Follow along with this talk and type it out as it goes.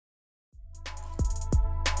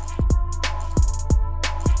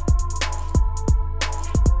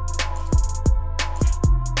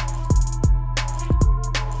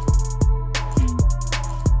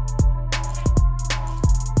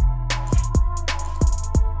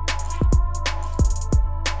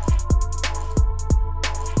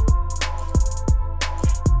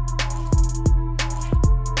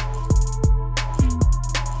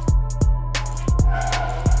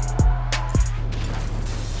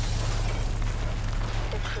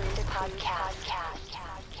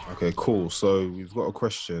Okay, cool. So we've got a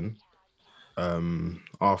question.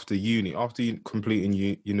 After completing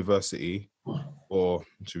university, or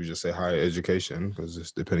should we just say higher education, because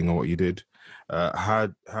it's depending on what you did, how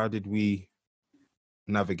did we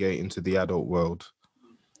navigate into the adult world?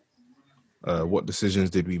 What decisions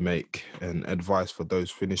did we make, and advice for those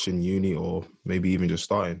finishing uni or maybe even just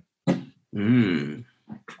starting?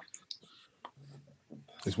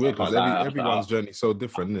 It's weird because everyone's journey is so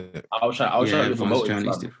different, isn't it? I was trying to look for everyone's motives. journey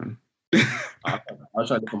is fam. different. I was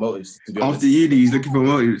trying to look for motives, to be honest. After uni, he's looking for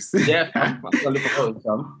motives. Yeah, fam. I was trying to look for motives,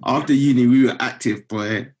 fam. After uni, we were active,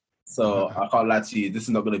 boy. So I can't lie to you. This is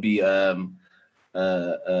not going to be a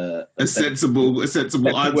sensible answer.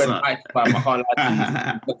 I can't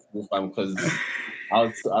lie to you, fam, because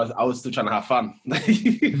I was still trying to have fun.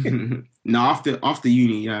 No, after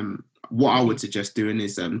uni, what I would suggest doing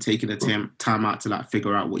is taking a time out to like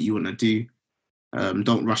figure out what you want to do.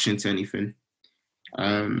 Don't rush into anything.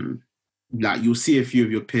 Like you'll see a few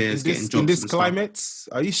of your peers getting jobs in this climate.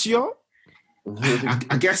 Are you sure?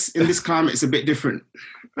 I guess in this climate it's a bit different.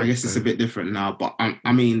 I guess it's a bit different now. But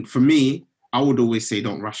I mean, for me, I would always say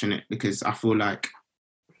don't rush in it, because I feel like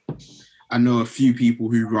I know a few people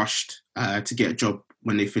who rushed to get a job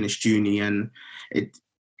when they finished uni, and it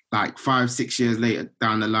like 5-6 years later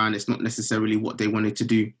down the line, it's not necessarily what they wanted to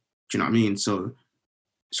do. Do you know what I mean? So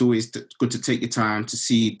it's always good to take your time to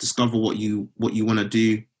discover what you want to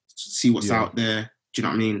do, see what's out there. Do you know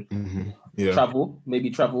what I mean? Mm-hmm. Yeah. Maybe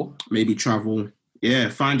travel. Yeah,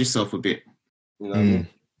 find yourself a bit. You know what I mean?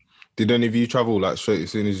 Did any of you travel like straight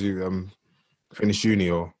as soon as you finished uni,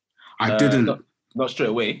 or? I didn't. Not straight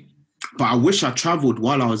away. But I wish I travelled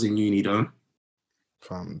while I was in uni, though.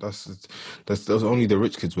 Fam, that's only the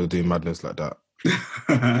rich kids were doing madness like that.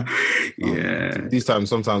 Yeah. These times,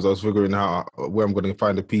 sometimes I was figuring out where I'm going to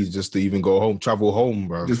find the peas just to even go home, travel home,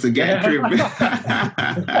 bro. Just to get a crib.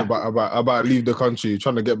 about leave the country,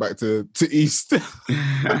 trying to get back to East.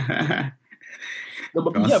 No,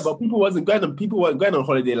 but people weren't going on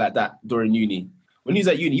holiday like that during uni. When you was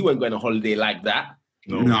at uni, you weren't going on holiday like that.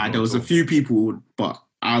 No, there was a few people, but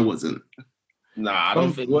I wasn't. Nah, I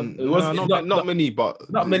don't think it was not many, but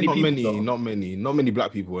not many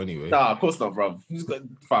black people anyway. Nah, of course not, bro.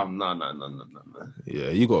 Fam, no.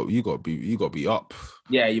 Yeah, you got to be up.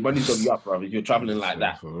 Yeah, your money's got to be up, bro. If you're traveling like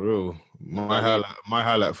that, for real. My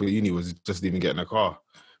highlight for uni was just even getting a car.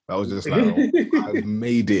 I was just like, I've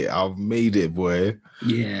made it, boy.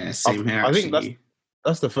 Yeah, same here. I think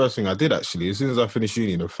that's the first thing I did actually. As soon as I finished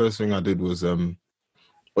uni, the first thing I did was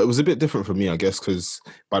but it was a bit different for me, I guess, because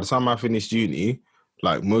by the time I finished uni,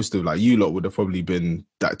 like most of you lot would have probably been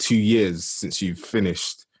that 2 years since you've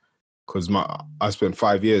finished, because I spent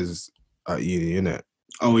 5 years at uni, innit?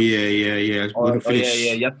 Oh yeah. Oh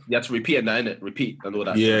yeah. You have to repeat that, innit? Repeat and all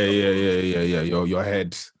that. Yeah. Your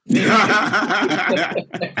head.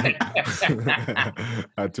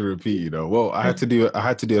 I had to repeat, Well, I had to do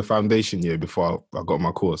a foundation year before I got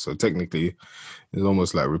my course, so technically it's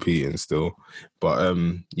almost like repeating still. But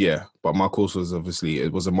but my course was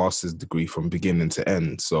it was a master's degree from beginning to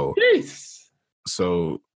end. So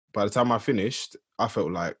so by the time I finished, I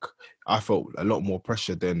felt a lot more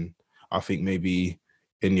pressure than I think maybe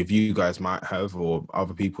any of you guys might have, or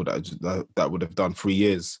other people that would have done 3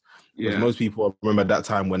 years. Because most people I remember at that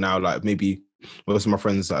time were now like maybe most of my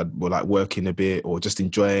friends that were like working a bit or just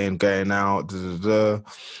enjoying going out,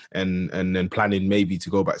 and then planning maybe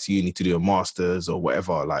to go back to uni to do a master's or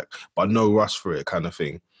whatever, but no rush for it kind of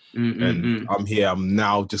thing. And I'm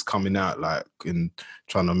now just coming out and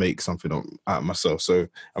trying to make something out of myself. So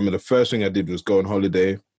the first thing I did was go on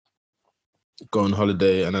holiday,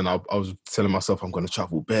 and then I was telling myself I'm going to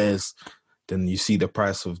travel bears. Then you see the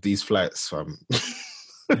price of these flights.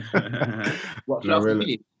 What, straight after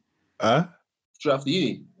uni? Straight after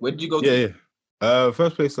uni? Where did you go to? Yeah.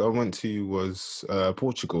 First place that I went to was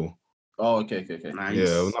Portugal. Oh, okay. Nice.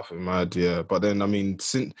 Yeah, nothing mad, yeah. But then,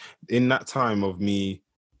 since in that time of me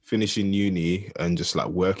finishing uni and just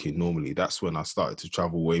working normally, that's when I started to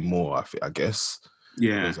travel way more, I guess.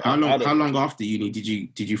 Yeah. How long after uni did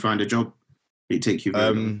you find a job? Did it take you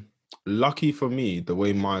very long? Lucky for me, the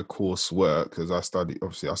way my course worked, because I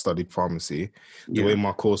studied pharmacy. The way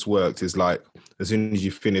my course worked is as soon as you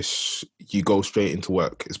finish, you go straight into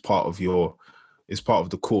work. It's part of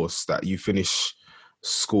the course that you finish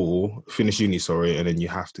uni, and then you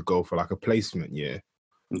have to go for a placement year,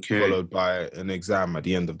 followed by an exam at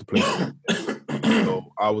the end of the placement.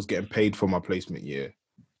 So I was getting paid for my placement year.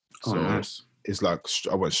 So nice. It's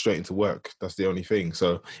I went straight into work. That's the only thing.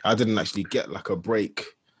 So I didn't actually get a break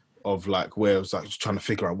of where I was trying to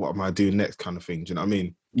figure out what am I doing next kind of thing. Do you know what I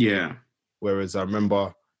mean? Yeah. Whereas I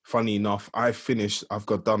remember funny enough, I've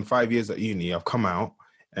got done 5 years at uni. I've come out,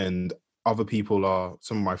 and other people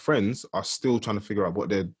some of my friends are still trying to figure out what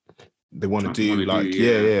they want to do. Like,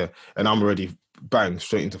 yeah. And I'm already bang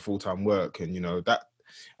straight into full-time work. And, that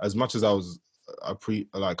as much as I was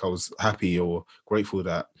happy or grateful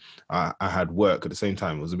that I had work at the same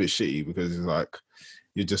time, it was a bit shitty because it's like,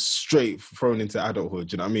 you're just straight thrown into adulthood,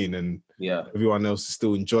 do you know what I mean? And everyone else is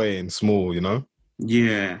still enjoying small,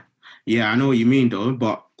 Yeah, I know what you mean though.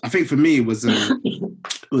 But I think for me it was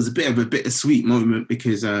a bit of a bittersweet moment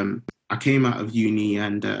because I came out of uni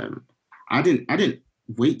and I didn't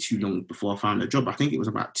wait too long before I found a job. I think it was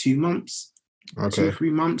about 2 months, 2 or 3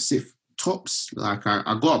 months, if tops. Like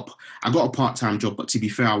I got a part-time job, but to be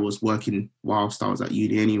fair, I was working whilst I was at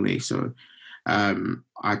uni anyway. So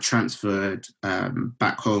I transferred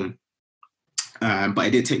back home. But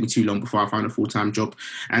it didn't take me too long before I found a full-time job.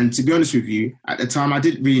 And to be honest with you, at the time, I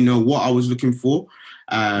didn't really know what I was looking for.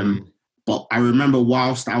 But I remember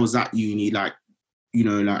whilst I was at uni, like,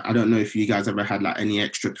 I don't know if you guys ever had like any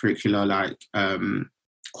extracurricular like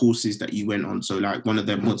courses that you went on. So like one of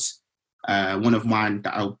them was one of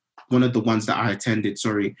the ones that I attended,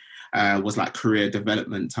 was like career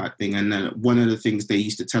development type thing. And then one of the things they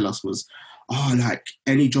used to tell us was, like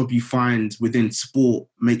any job you find within sport,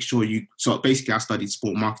 make sure so basically I studied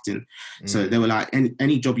sport marketing. So they were like,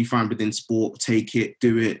 any job you find within sport, take it,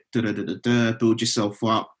 do it, build yourself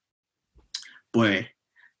up. Boy,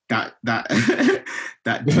 that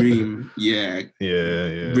that dream,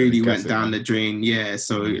 really went down the drain. Yeah.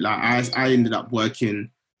 So like I ended up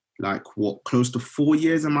working like close to 4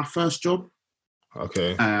 years in my first job.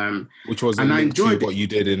 Okay. Which was and I enjoyed what you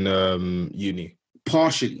did in uni.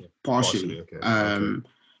 Partially. Okay.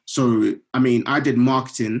 So I mean, I did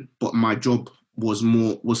marketing, but my job it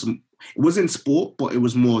was in sport, but it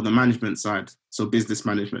was more the management side, so business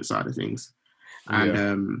management side of things.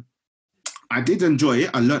 And I did enjoy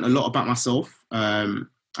it. I learned a lot about myself. I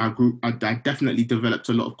definitely developed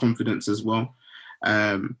a lot of confidence as well.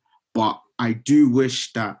 But I do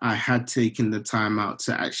wish that I had taken the time out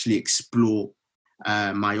to actually explore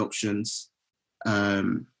my options.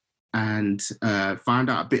 And find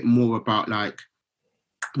out a bit more about like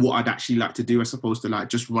what I'd actually like to do as opposed to like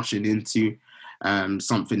just rushing into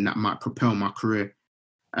something that might propel my career.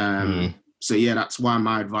 So yeah, that's why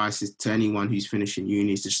my advice is to anyone who's finishing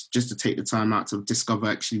uni is just to take the time out to discover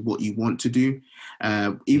actually what you want to do,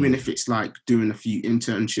 even if it's like doing a few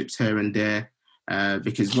internships here and there,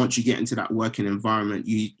 because once you get into that working environment,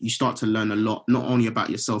 you start to learn a lot, not only about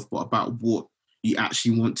yourself, but about what you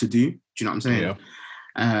actually want to do. Do you know what I'm saying? Yeah.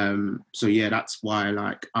 So yeah, that's why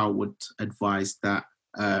like I would advise that.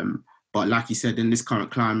 But like you said, in this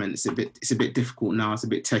current climate, it's a bit difficult now. It's a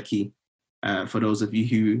bit techie for those of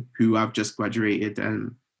you who have just graduated,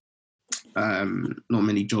 and not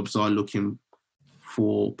many jobs are looking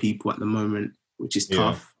for people at the moment, which is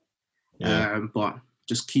tough. But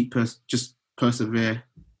just just persevere.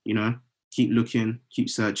 Keep looking, keep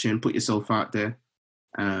searching, put yourself out there,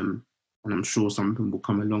 and I'm sure something will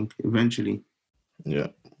come along eventually. Yeah.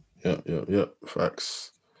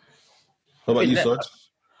 Facts. How about you, Sarge?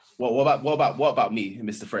 What about me,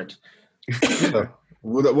 Mr. Fred?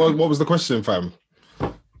 What was the question, fam?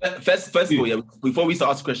 First of all, before we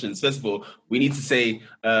start asking questions, first of all, we need to say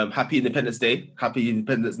Happy Independence Day, Happy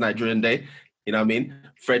Independence Nigerian Day. You know what I mean?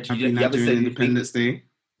 Fred, you haven't said Independence Day.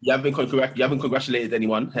 You haven't congratulated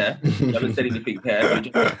anyone here. You haven't said anything here.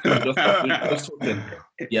 You're just talking.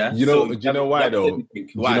 Yeah. Do you know why though?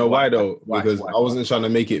 Because I wasn't trying to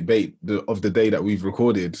make it bait of the day that we've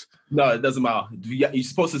recorded. No, it doesn't matter. You're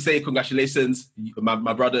supposed to say congratulations,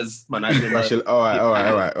 my brothers, my Nigerian. All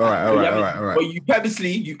right. But you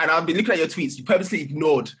purposely, and I've been looking at your tweets. You purposely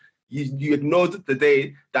ignored. You ignored the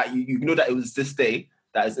day that you ignored that it was this day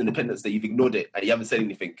that is Independence Day. You've ignored it, and you haven't said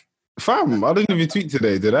anything. Fam, I didn't even tweet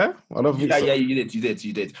today, did I? I don't think so. Yeah, you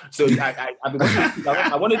did. So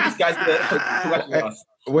I wanted these guys to congratulate us.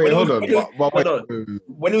 Wait, hold on.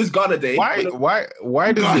 When it was Ghana Day, why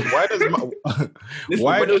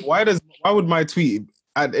would my tweet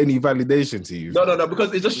add any validation to you? No,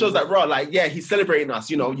 because it just shows that he's celebrating us.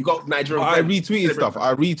 You got Nigerian. I retweeted stuff.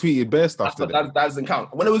 I retweeted bare stuff today. That doesn't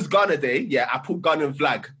count. When it was Ghana Day, I put Ghana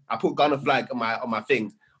flag. I put Ghana flag on my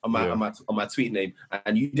thing. On my tweet name,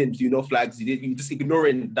 and you didn't do no flags. You just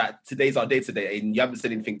ignoring that today's our day today, and you haven't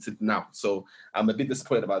said anything to now. So I'm a bit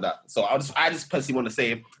disappointed about that. So I just personally want to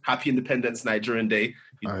say Happy Independence Nigerian Day.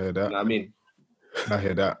 I hear that. You know what I mean? I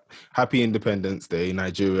hear that. Happy Independence Day,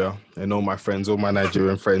 Nigeria, and all my friends, all my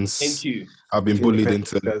Nigerian friends. Thank you. I've been bullied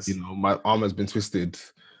into, my arm has been twisted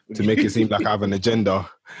to make it seem like I have an agenda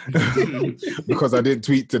because I didn't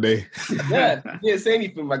tweet today. Yeah, you didn't say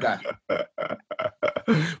anything, my guy. But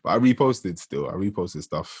I reposted still. I reposted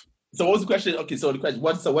stuff. So what was the question? Okay, so the question.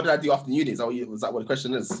 What did I do after uni? Was that what the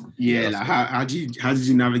question is? Yeah, like how did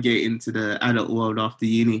you navigate into the adult world after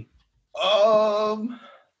uni? I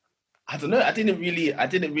don't know. I didn't really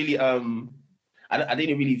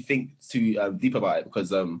think too deep about it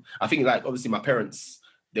because I think like obviously my parents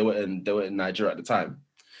they were in Nigeria at the time,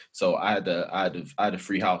 so I had a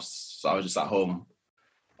free house, so I was just at home.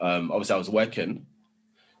 Obviously I was working,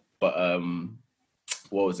 but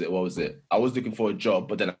what was it? I was looking for a job,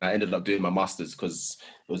 but then I ended up doing my masters because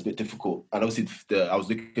it was a bit difficult. And obviously I was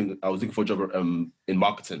looking for a job in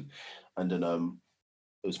marketing, and then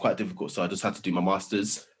it was quite difficult, so I just had to do my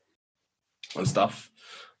masters and stuff.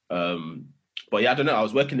 But yeah, I don't know. I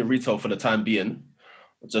was working in retail for the time being,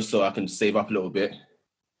 just so I can save up a little bit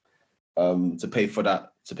to pay for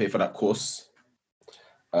that course.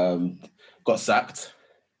 Got sacked,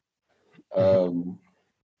 and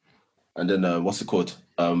then what's it called?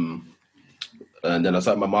 And then I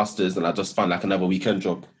started my masters, and I just found like another weekend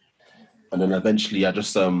job, and then eventually I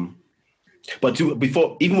just But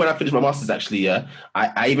even when I finished my masters, actually, yeah,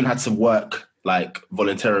 I even had to work like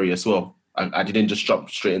voluntarily as well. I didn't just jump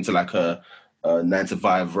straight into like a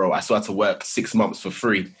 9-to-5 role. I still had to work 6 months for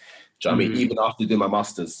free. Do you know what I mean? Even after doing my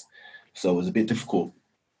masters, so it was a bit difficult.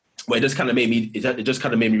 But it just kind of made me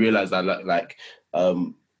realize that like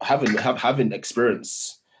having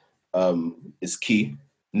experience is key.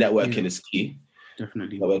 Networking is key.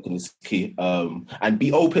 Definitely. Networking is key. And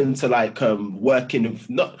be open to like working.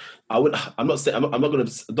 Don't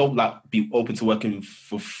like be open to working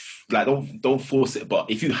for like don't force it. But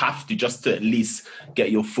if you have to, just to at least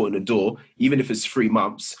get your foot in the door, even if it's 3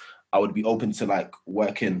 months, I would be open to like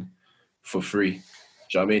working for free. Do you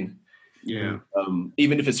know what I mean? Yeah.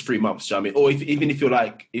 Even if it's 3 months, do you know what I mean? Or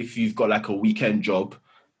if you've got like a weekend job,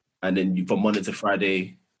 and then you from Monday to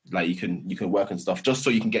Friday, like you can work and stuff, just so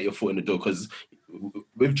you can get your foot in the door. Because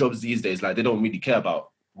with jobs these days, like they don't really care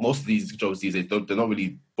about most of these jobs these days. They're not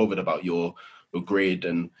really bothered about your grade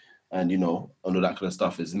and you know and all that kind of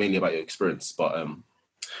stuff. It's mainly about your experience. But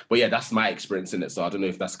yeah, that's my experience in it. So I don't know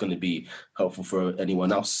if that's going to be helpful for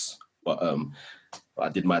anyone else. But I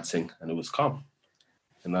did my thing and it was calm.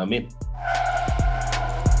 You know what I mean?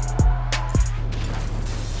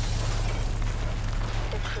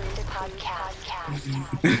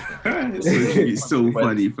 It's so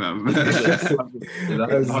funny, fam.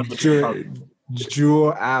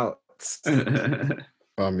 Draw out.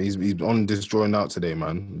 He's on this drawing out today,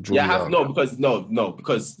 man.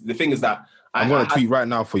 Because the thing is that I'm gonna tweet right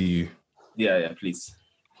now for you. Yeah, please.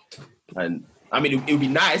 And I mean, it would be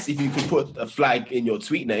nice if you could put a flag in your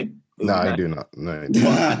tweet name. I do not. No,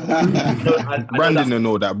 branding and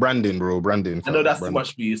all that. Branding, bro. Branding. I know that's too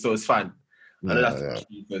much for you, so it's fine. I know that's too much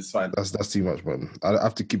for you, so it's fine. That's too much, man. I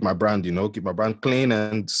have to keep my brand, keep my brand clean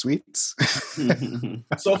and sweet.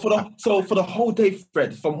 So for the whole day,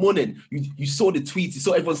 Fred, from morning, you saw the tweets, you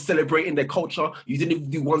saw everyone celebrating their culture. You didn't even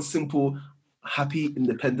do one simple Happy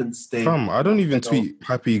Independence Day. Fam, I don't even tweet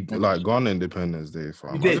Happy like Ghana Independence Day,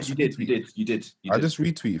 fam. You did. I just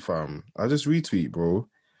retweet, fam. I just retweet, bro.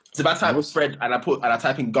 So if I type Fred and I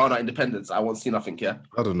type in Ghana Independence, I won't see nothing, yeah?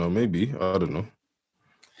 I don't know, maybe. I don't know.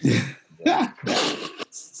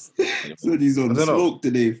 So he's on smoke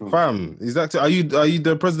today, fam. Is that are you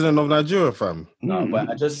the president of Nigeria, fam? No, but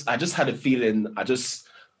I just had a feeling. I just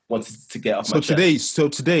wanted to get off my chest. So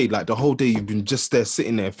today, like the whole day, you've been just there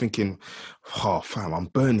sitting there thinking, "Oh, fam, I'm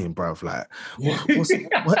burning, bruv. Like, what?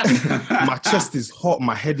 My chest is hot.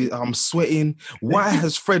 My head is. I'm sweating. Why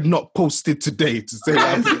has Fred not posted today to say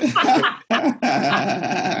that?"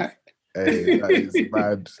 Hey, that is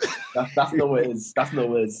bad. That's no way. That's no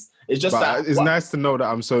way. It's just that it's nice to know that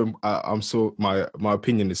I'm so my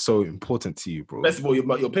opinion is so important to you, bro. First of all,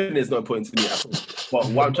 your opinion is not important to me at all. But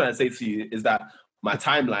what I'm trying to say to you is that my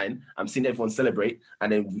timeline, I'm seeing everyone celebrate,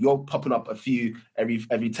 and then you're popping up a few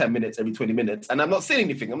every 10 minutes, every 20 minutes, and I'm not saying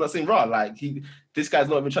anything. I'm not saying raw. Like this guy's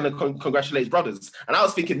not even trying to congratulate his brothers. And I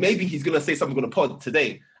was thinking maybe he's gonna say something on the pod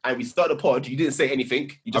today. And we started the pod. You didn't say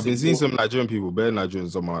anything. I've been seeing some Nigerian people, bare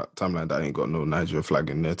Nigerians on my timeline that ain't got no Nigeria flag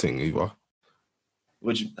in their thing either.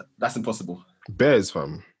 That's impossible. Bears,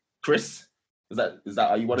 fam. Chris, is that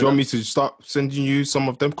are you one? Do you want me to start sending you some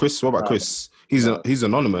of them, Chris? What about Chris? He's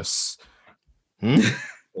anonymous. Well,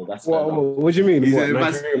 that's what do you mean? Where's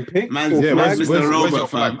your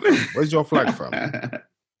flag? Where's your flag, fam?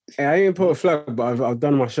 Hey, I ain't put a flag, but I've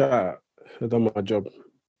done my shout out. I've done my job.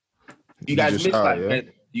 You guys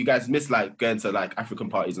miss going to like African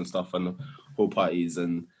parties and stuff and whole parties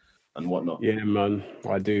and and whatnot. Yeah, man,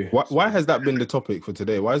 I do. Why has that been the topic for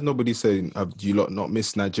today? Why is nobody saying, do you lot not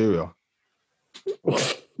miss Nigeria?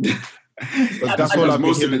 That's all I've been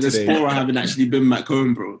most of the hearing today. diaspora haven't actually been back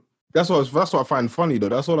home, bro. That's what I find funny though.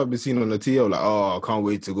 That's all I've been seeing on the TL. Like, oh, I can't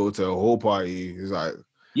wait to go to a whole party. It's like,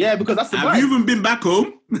 yeah, because that's the Have you even been back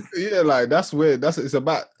home? yeah, like that's weird. It's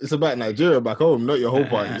about Nigeria back home, not your whole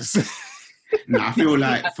parties. Nah, I feel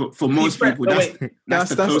like for most people, that's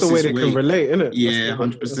the way they can relate, isn't it? Yeah,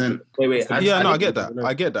 100%. Wait. I get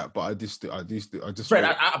that, but I just Fred,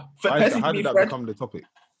 how did that become the topic?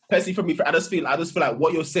 Personally, for me, I just feel like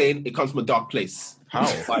what you're saying, it comes from a dark place. How?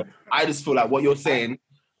 Like, I just feel like what you're saying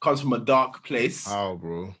comes from a dark place. How,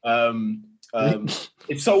 bro?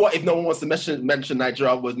 If no one wants to mention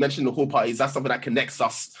Nigeria, was mentioning the whole parties, that's something that connects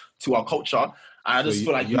us to our culture. And I just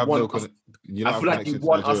feel like you want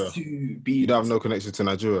us to be. You don't have no connection to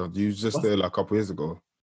Nigeria. You was just there like a couple years ago.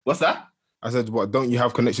 What's that? I said, what? Don't you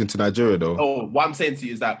have connection to Nigeria though? Oh, what I'm saying to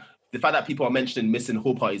you is that the fact that people are mentioning missing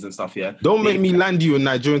whole parties and stuff, yeah. Don't make me land you on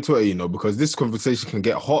Nigerian Twitter, because this conversation can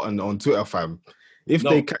get hot on Twitter, fam. If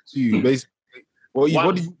they catch you, basically,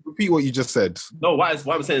 repeat what you just said? No, what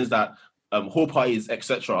I'm saying is that whole parties,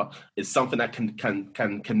 etc., is something that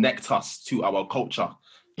can connect us to our culture.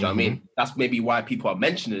 Do you know what I mean? That's maybe why people are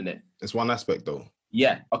mentioning it. It's one aspect, though.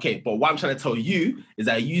 Yeah, okay. But what I'm trying to tell you is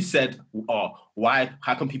that you said, how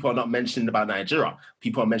come people are not mentioning about Nigeria?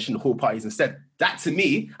 People are mentioning whole parties instead. That, to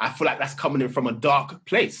me, I feel like that's coming in from a dark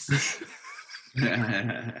place.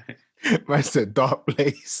 Man said dark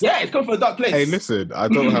place. Yeah, it's coming from a dark place. Hey, listen, I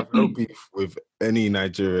don't have no beef with any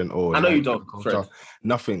Nigerian or... I know you don't, Fred.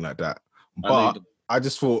 Nothing like that. But I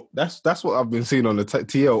just thought that's what I've been seeing on the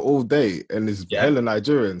TL all day, and it's hella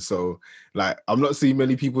Nigerian. So, like, I'm not seeing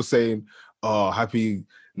many people saying, "Oh, happy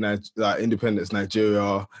independence,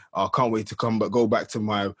 Nigeria! I can't wait to go back to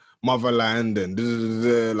my motherland." And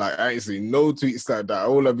like, I ain't seen no tweets like that.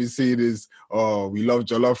 All I've been seeing is, "Oh, we love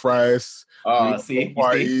jollof rice." You see?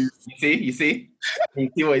 You see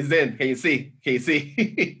what he's in? Can you see?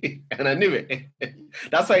 And I knew it.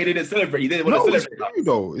 That's why he didn't celebrate. He didn't want to celebrate. It's true,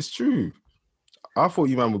 though. It's true. I thought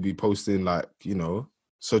you man would be posting like,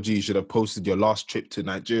 Soji, you should have posted your last trip to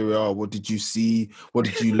Nigeria. What did you see? What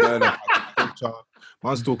did you learn about the culture?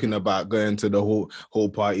 Man's talking about going to the whole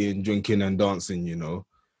party and drinking and dancing,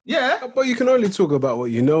 Yeah. But you can only talk about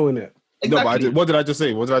what you know, innit? Exactly. No, but what did I just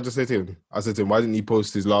say? What did I just say to him? I said to him, why didn't he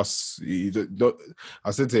post his last...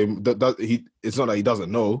 I said to him, it's not that he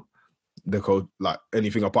doesn't know the code, like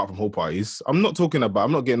anything apart from whole parties. I'm not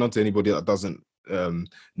getting onto anybody that doesn't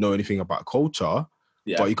know anything about culture,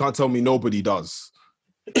 but you can't tell me nobody does.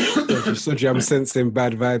 Soji, I'm sensing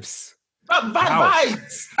bad vibes. Bad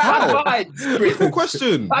vibes. Bad vibes. Simple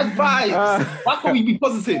question. Bad vibes. Why can't we be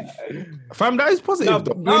positive? Fam, that is positive.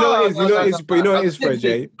 You know it is, Fred,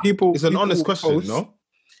 Jay. It's an honest question, no?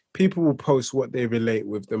 People will post what they relate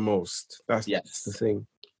with the most. That's the thing.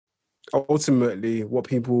 Ultimately, what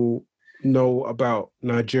people know about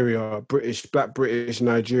Nigeria, Black British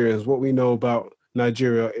Nigerians, what we know about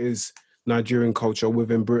Nigeria is Nigerian culture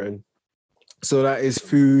within Britain. So that is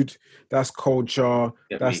food, that's culture,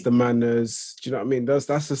 that's the manners. Do you know what I mean? That's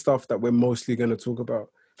the stuff that we're mostly going to talk about.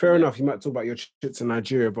 Fair enough, you might talk about your trip to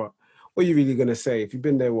Nigeria, but what are you really going to say? If you've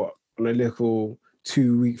been there, on a little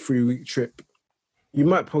 2-week, 3-week trip, you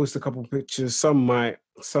might post a couple pictures, some might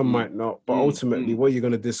not, but ultimately what you're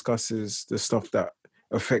going to discuss is the stuff that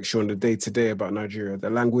affects you on the day-to-day about Nigeria,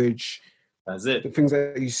 the language. That's it. The things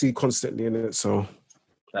that you see constantly in it, so...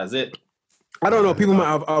 That's it. I don't know. People might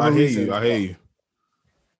have other reasons. I hear you.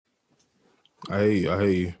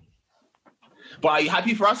 But are you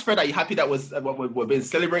happy for us, Fred? Are you happy that we're being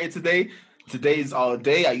celebrated today? Today's our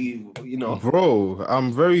day. Are you, Bro,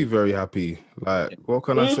 I'm very, very happy. Like, what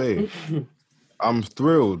can I say? I'm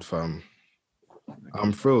thrilled, fam.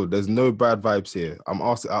 I'm thrilled. There's no bad vibes here. I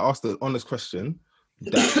asked an honest question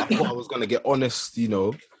that I thought I was going to get honest,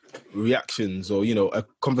 reactions or a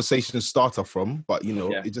conversation starter from, but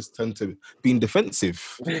it just turned to being defensive.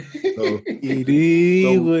 So it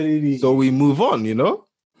is what it is. So we move on, It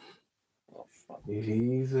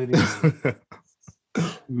is what it is.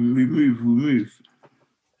 we move.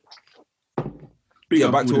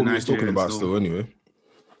 Back to what we were talking about still anyway.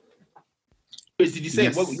 Chris, did you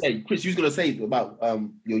say Chris, you was gonna say about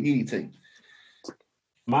your uni thing?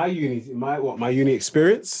 My uni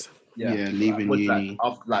experience? Yeah, leaving uni.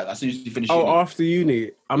 As soon as you finish uni. After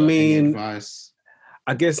uni. I mean, I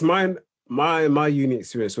guess my uni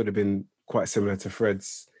experience would have been quite similar to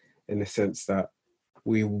Fred's in the sense that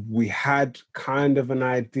we had kind of an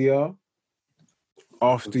idea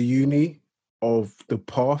after uni of the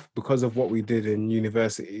path because of what we did in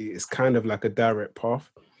university. It's kind of like a direct path.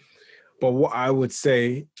 But what I would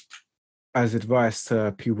say as advice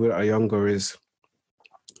to people that are younger is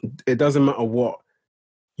it doesn't matter what.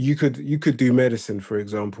 You could do medicine, for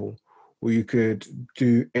example, or you could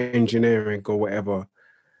do engineering or whatever.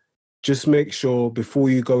 Just make sure before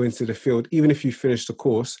you go into the field, even if you finish the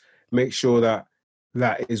course, make sure that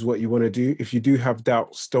that is what you want to do. If you do have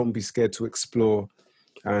doubts, don't be scared to explore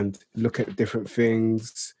and look at different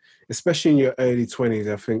things, especially in your early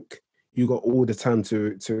 20s. I think you got all the time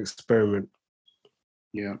to experiment.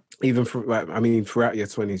 Yeah. Even throughout your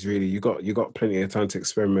 20s, really, you got plenty of time to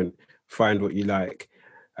experiment, find what you like,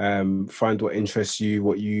 find what interests you,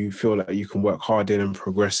 what you feel like you can work hard in and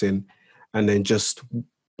progress in, and then just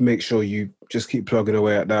make sure you just keep plugging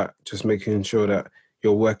away at that, just making sure that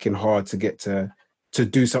you're working hard to get to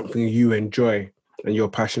do something you enjoy and you're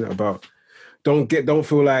passionate about. Don't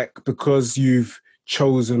feel like because you've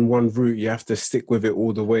chosen one route, you have to stick with it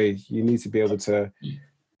all the way. You need to be able to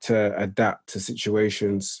adapt to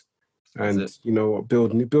situations and,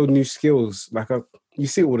 build new skills. Like you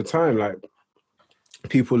see it all the time, like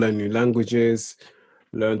people learn new languages,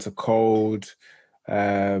 learn to code,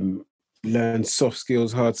 learn soft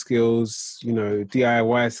skills, hard skills,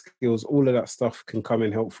 DIY skills, all of that stuff can come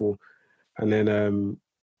in helpful. And then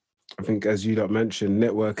I think, as you mentioned,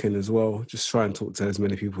 networking as well. Just try and talk to as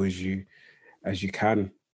many people as you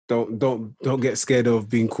can. Don't get scared of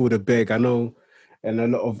being called a beg. I know in a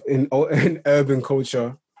lot of in urban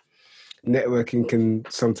culture, networking can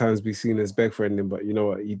sometimes be seen as beg friending, but you know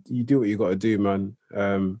what? You do what you got to do, man.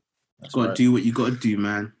 Got to do what you got to do,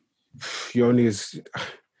 man. You're only as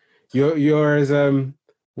you're as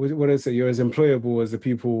what I say. You're as employable as the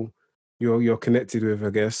people you're connected with, I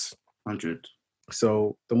guess. 100.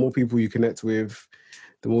 So the more people you connect with,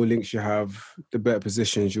 the more links you have, the better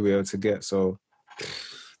positions you'll be able to get. So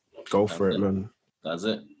go for it, man. That's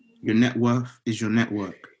it. Your net worth is your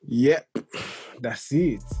network. Yep, that's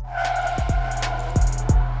it.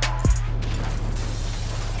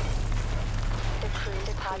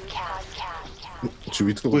 Should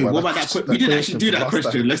we talk Wait, about what about that question? We didn't actually do that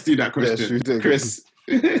question. Let's do that question. Yeah, Chris.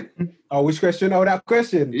 Oh, which question? Oh, that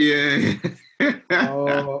question. Yeah.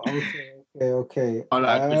 Oh, okay.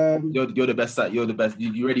 You're the best at. You're the best.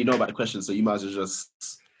 You already know about the question, so you might as well just.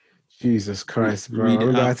 Jesus Christ,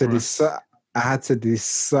 bro! I had to decide. I had to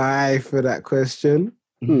decipher that question.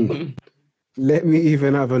 Let me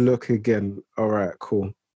even have a look again. All right,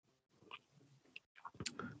 cool.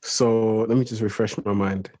 So let me just refresh my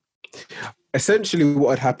mind. Essentially,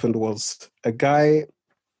 what had happened was a guy.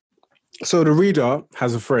 So the reader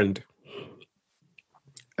has a friend.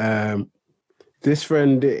 This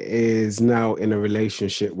friend is now in a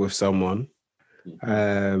relationship with someone,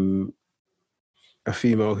 a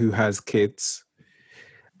female who has kids,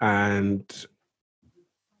 and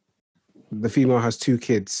the female has 2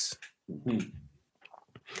 kids.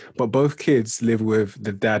 But both kids live with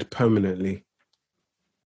the dad permanently.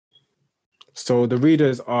 So the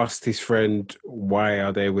reader's asked his friend, why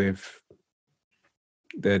are they with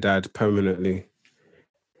their dad permanently?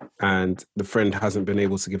 And the friend hasn't been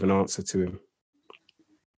able to give an answer to him.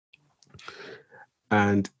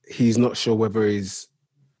 And he's not sure whether he's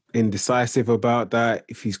indecisive about that,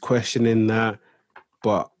 if he's questioning that,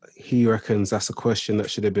 but he reckons that's a question that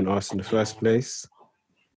should have been asked in the first place.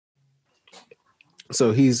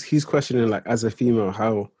 So he's questioning, like, as a female,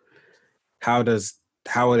 how are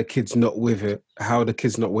the kids not with it? How are the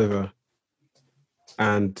kids not with her?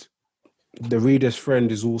 And the reader's friend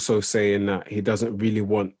is also saying that he doesn't really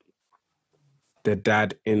want the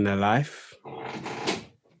dad in their life.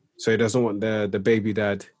 So he doesn't want the baby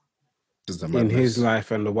dad in his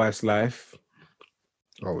life and the wife's life,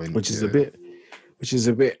 which is a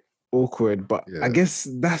bit awkward. But I guess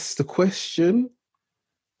that's the question.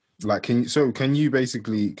 Like, does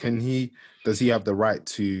he have the right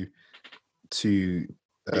to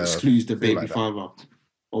exclude the baby father,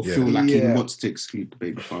 or feel like he wants to exclude the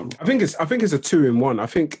baby father? I think it's a 2-in-1. I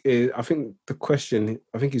think the question.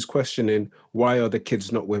 I think he's questioning, why are the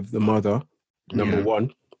kids not with the mother? Number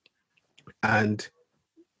one, and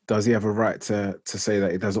does he have a right to say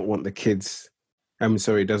that he doesn't want the kids?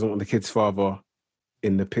 He doesn't want the kid's father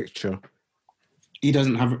in the picture. He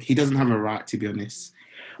doesn't have a right, to be honest.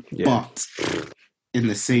 Yeah. But in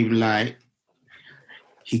the same light,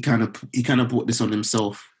 he kind of brought this on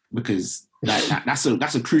himself, because that's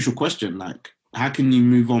a crucial question. Like, how can you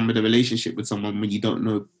move on with a relationship with someone when you don't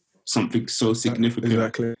know something so significant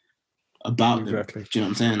about them? Do you know what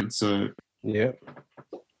I'm saying? So yeah,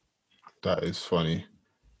 that is funny.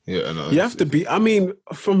 Yeah, no, you have to be. I mean,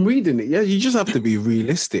 from reading it, you just have to be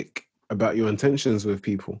realistic about your intentions with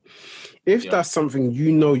people. If that's something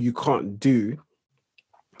you know you can't do,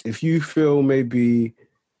 if you feel maybe,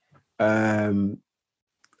 I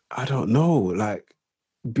don't know, like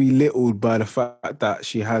belittled by the fact that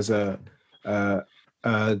she has a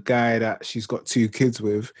guy that she's got 2 kids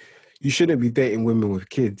with, you shouldn't be dating women with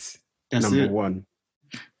kids. That's number it. 1.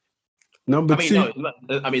 Number I mean, 2. no,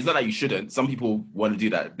 it's not that you shouldn't. Some people want to do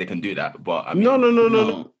that; they can do that. But I mean, No.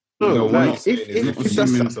 No, Like, what if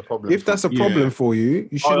that's a problem. if that's a problem for you,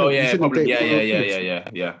 you shouldn't. You shouldn't date.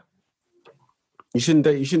 Yeah. You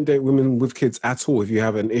shouldn't date women with kids at all if you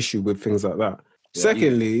have an issue with things like that. Yeah,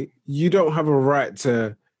 Secondly, you don't have a right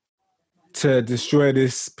to destroy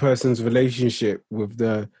this person's relationship with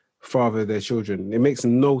the father of their children. It makes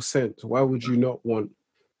no sense. Why would you not want?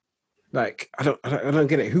 Like, I don't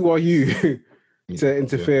get it. Who are you to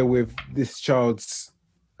interfere with this child's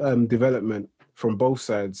development from both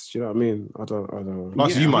sides? Do you know what I mean? I don't know.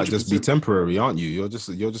 Plus, Yeah, you might just be 100%. temporary, aren't you? You're just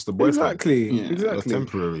a boyfriend. Exactly. Yeah. You're Exactly.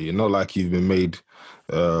 temporary. You're not like you've been made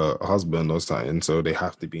a husband or something, so they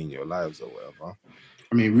have to be in your lives or whatever.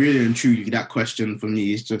 I mean, really and truly, that question for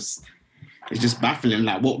me is just baffling.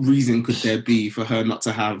 Like, what reason could there be for her not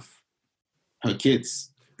to have her kids?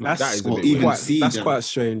 Like, That is a or bit even weird. see That's them. quite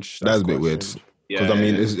strange. That's a bit weird. Because I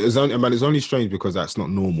mean, it's only strange because that's not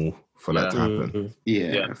normal for that to happen. Mm-hmm.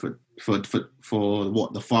 Yeah. For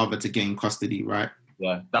what, the father to gain custody, right?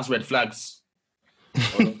 Yeah, that's red flags.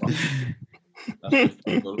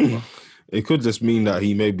 It could just mean that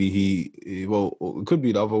well, it could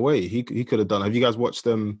be the other way. He could have done. Have you guys watched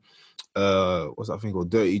what's that thing called,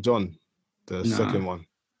 Dirty John, the second one?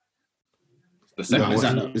 The second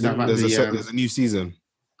one. Is that about there's a new season.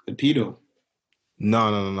 The pedo?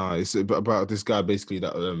 No. It's about this guy basically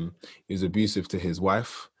that he was abusive to his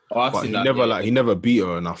wife. But he never beat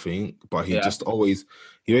her or nothing. But he just always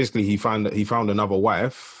he found another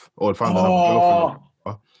wife or found another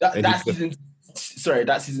girlfriend.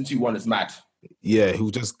 That season 2 one is mad. Yeah, he'll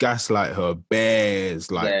just gaslight her bears,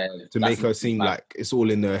 to make her seem like it's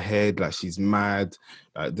all in her head, like she's mad.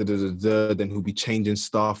 Then he'll be changing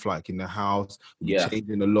stuff like in the house,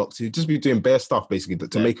 changing the locks. He'll just be doing bare stuff basically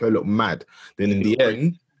to make her look mad. Then in the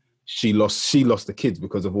end, she lost the kids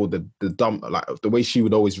because of all the dumb, like the way she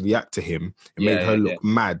would always react to him. It made her look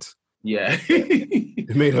mad. Yeah,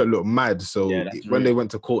 it made her look mad. So when they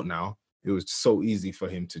went to court now, it was so easy for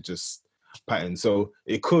him to just pattern. So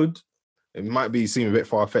it might be seem a bit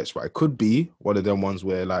far-fetched, but it could be one of them ones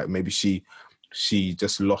where like maybe she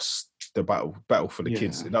just lost the battle for the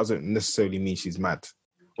kids. It doesn't necessarily mean she's mad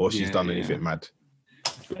or she's done anything mad.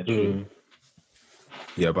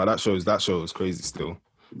 Yeah, but that show is crazy still.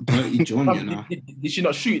 Dirty John, you know. Did she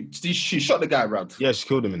not shoot? She shot the guy around. Yeah, she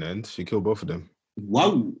killed him in the end. She killed both of them.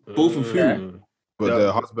 Wow, both of who? But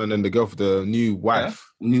the husband and the girl, the new wife.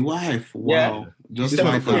 New wife. Wow. Yeah. This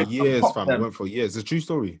went for years, fam. It went for years. It's a true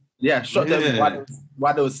story. Yeah, shot them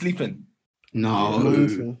while they were sleeping. No.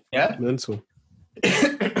 Mental. Yeah? Mental.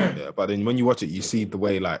 Yeah, but then when you watch it, you see the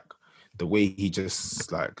way he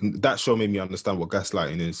just like that show made me understand what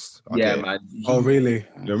gaslighting is. Man. Oh, really?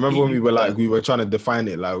 You remember when we were trying to define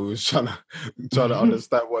it, like we was trying to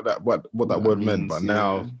understand what that word meant, but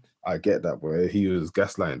now I get that, boy. He was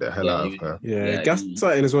gaslighting the hell out of her. Yeah,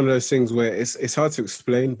 gaslighting is one of those things where it's hard to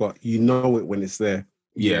explain, but you know it when it's there.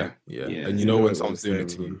 Yeah. And you know when someone's doing it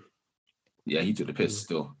to you. Yeah, he took the piss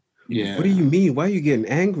still. Yeah. What do you mean? Why are you getting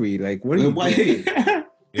angry? Like, what are you doing?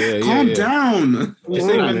 Calm down. They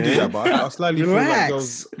say men do that, but I slightly feel like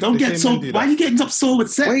girls, don't get so. Why are you getting up so with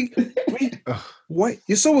sex? Wait. Why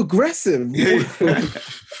you're so aggressive?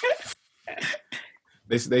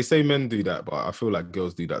 They say men do that, but I feel like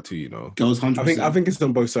girls do that too. You know, girls 100%. I think it's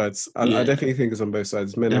on both sides. I definitely think it's on both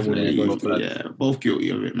sides. Men and women both. Both guilty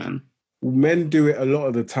of it, man. Men do it a lot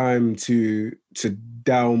of the time to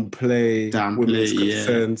downplay women's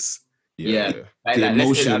concerns. Yeah. The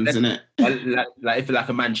emotions, isn't it? Like if like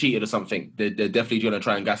a man cheated or something, they're definitely going to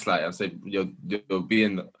try and gaslight and say you're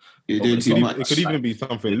being. You're doing too much. It could even be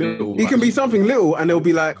something little. It can be something little, and they'll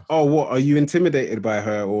be like, "Oh, what? Are you intimidated by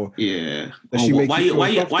her?" Or does she make why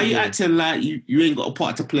you acting like you ain't got a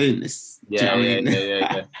part to play in this?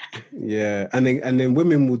 Yeah. Yeah, and then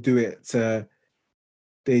women will do it.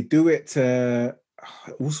 They do it to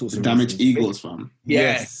all sorts of damage reasons. egos, fam.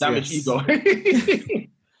 Damage ego.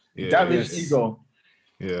 Damage ego.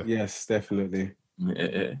 Yeah. Yes, definitely.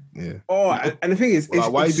 Yeah. Oh, and the thing is,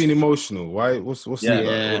 why are you being emotional? Why? What's all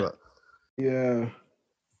that? Yeah.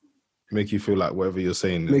 Make you feel like whatever you're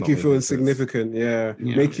saying. Make you feel insignificant. Yeah.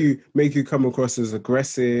 Make you come across as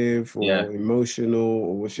aggressive or emotional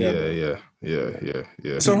or whatever. Yeah.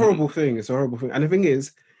 It's a horrible thing. And the thing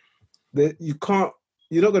is that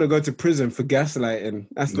you're not going to go to prison for gaslighting.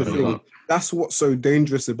 That's the thing. That's what's so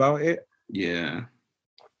dangerous about it. Yeah.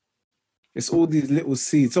 It's all these little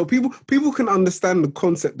seeds. So people can understand the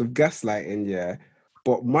concept of gaslighting, yeah,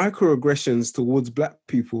 but microaggressions towards black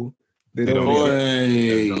people, they don't want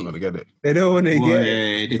to get it. They don't want to get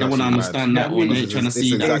it. They don't want to understand that one. They're trying to see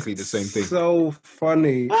that. It's exactly the same thing. So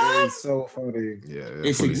funny. It's so funny. Yeah,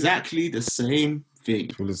 it's exactly the same thing.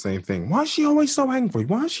 It's the same thing. Why is she always so angry?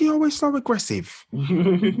 Why is she always so aggressive?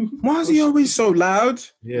 Why is he always so loud?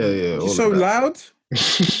 Yeah. She's so loud.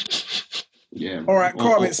 Yeah. All right,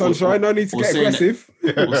 calm it, sunshine. No need to get aggressive.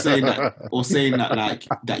 Or saying that like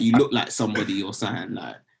that you look like somebody or something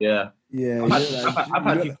like. Yeah. I've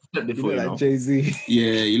had people said before, like Jay-Z.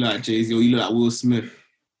 Yeah, you look like Jay-Z, or you look like Will Smith.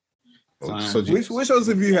 Which ones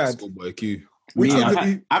have you had?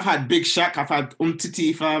 I've had Big Shaq. I've had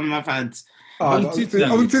Umtiti, fam. I've had.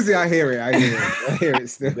 Umtiti, I hear it. I hear it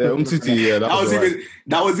still. Yeah, Umtiti, yeah.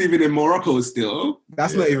 That was even in Morocco still.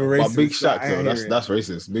 That's not even racist. But Big Shaq, though, that's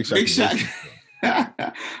racist. Big Shaq.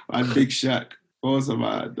 And Big Shaq. What was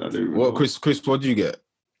about? What, Chris, what do you get?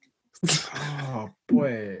 Oh,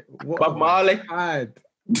 boy. Bob Marley.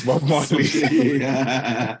 Bob Marley.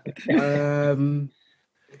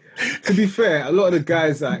 To be fair, a lot of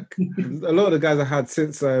the guys I had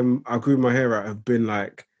since I grew my hair out have been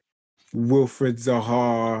like Wilfred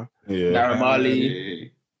Zaha, Naira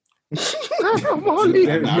Marley. No,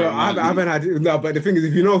 I haven't had no. But the thing is,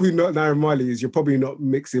 if you know who Naira Marley is, you're probably not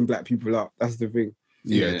mixing black people up. That's the thing.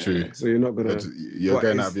 Yeah, true. So you're not gonna. You're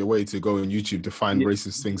going out of your way to go on YouTube to find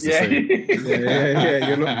racist things to say. Yeah.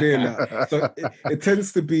 You're not doing that. So it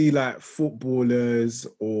tends to be like footballers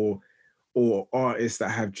or artists that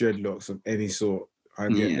have dreadlocks of any sort. I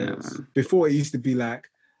get those. Before it used to be like,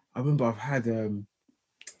 I remember I've had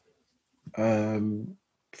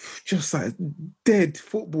just like dead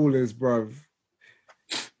footballers, bruv.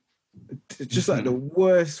 Just like the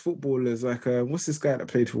worst footballers. Like what's this guy that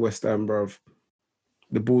played for West Ham, bruv?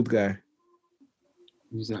 The bald guy.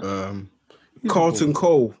 Who's that? Carlton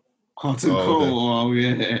Cole. Carlton Cole. Oh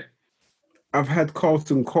yeah. I've had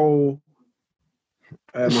Carlton Cole.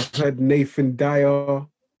 I've had Nathan Dyer.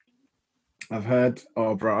 I had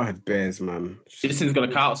Bears, man. This thing's gonna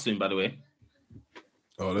cut out soon, by the way.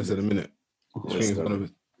 Oh, less than a minute. Less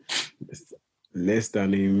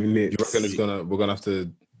than a minute. You reckon we're gonna have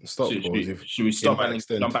to stop? Should we stop and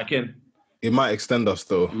jump back in? It might extend us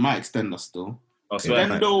though. I swear.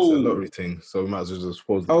 It's a lottery thing, so we might as well just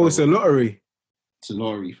pause. It's a lottery. It's a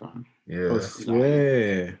lottery, fam. Yeah.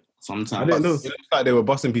 Sometimes I didn't know. It looks like they were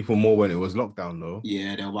busting people more when it was lockdown, though.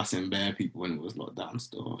 Yeah, they were busting bare people when it was lockdown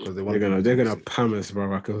still. They're gonna pam us,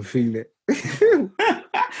 bro. I can feel it.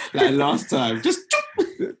 Like last time, just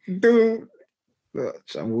dude.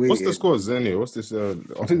 What's the scores anyway? What's this? I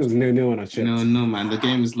think it was 0-0 when I checked. No, man. The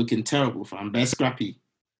game is looking terrible, fam. Bare scrappy.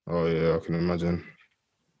 Oh yeah, I can imagine.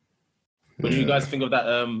 What do you guys think of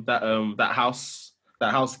that house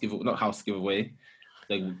giveaway?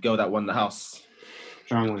 The girl that won the house.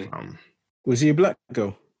 Was she a black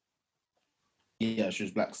girl? Yeah, she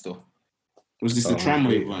was black still. Was this the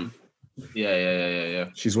tramway one? Yeah.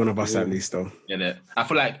 She's one of us at least, though. Yeah, I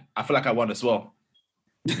feel like I won as well.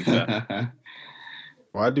 To be fair.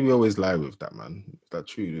 Why do we always lie with that, man? Is that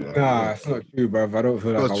true? Nah, it's not true, bruv. I don't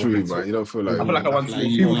feel like it's not true, man. You don't feel like I feel like I won.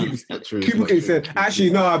 People keep saying, actually,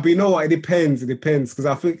 no, but you know what? It depends, because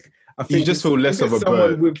I think you just feel less of a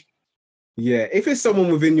bird. If it's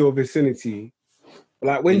someone within your vicinity,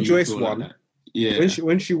 like when Joyce won,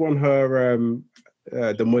 when she won her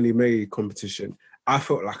the Money May competition, I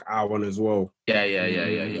felt like I won as well. Yeah.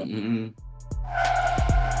 Mm-hmm.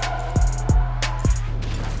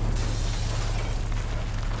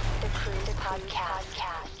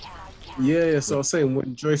 Yeah, so I was saying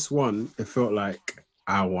when Joyce won, it felt like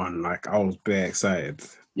I won. Like I was very excited.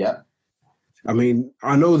 Yeah. I mean,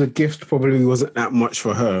 I know the gift probably wasn't that much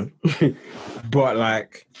for her, but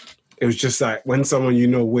like it was just like when someone you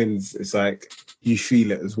know wins, it's like you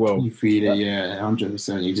feel it as well. You feel it,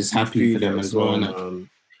 100%. You're just happy for them as well.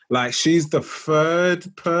 Like she's the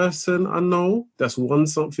third person I know that's won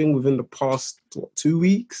something within the past 2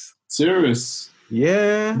 weeks. Serious?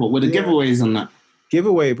 Yeah. What were the giveaways on that?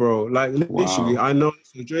 Giveaway, bro. Like literally, I know.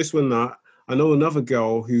 So Joyce won that. I know another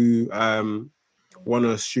girl who won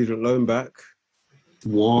a student loan back.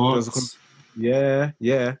 What? Yeah.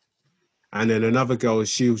 And then another girl,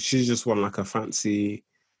 she just won like a fancy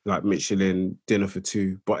like Michelin dinner for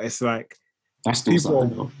two. But it's like that's still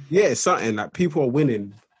something though. Yeah, it's something like people are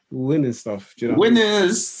winning stuff. Do you know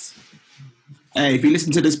Winners. Hey, if you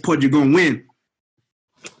listen to this pod, you're gonna win.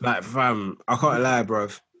 Like fam, I can't lie, bro.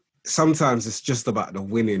 Sometimes it's just about the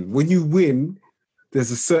winning. When you win,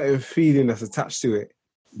 there's a certain feeling that's attached to it.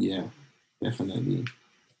 Yeah, definitely.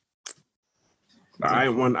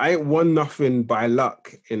 I ain't won nothing by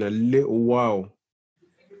luck in a little while.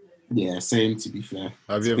 Yeah, same. To be fair,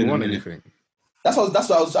 Have you ever won anything? That's what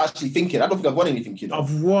I was actually thinking. I don't think I've won anything. You know,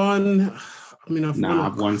 I've won.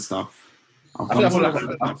 I've won stuff. I've won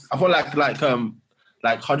like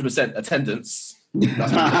 100% attendance.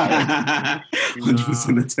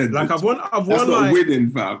 100% attendance. Like I've won. That's not like,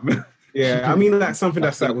 winning, fam. Yeah, I mean like something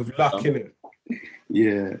that's like with luck, innit?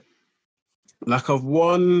 Yeah. Like I've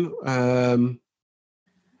won.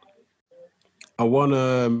 I won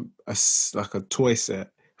a toy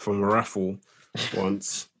set from a raffle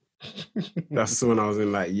once. That's when I was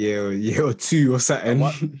in like year or two or something.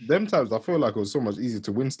 Them times I feel like it was so much easier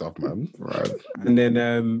to win stuff, man. Right. And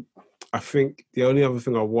then I think the only other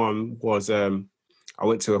thing I won was I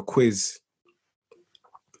went to a quiz,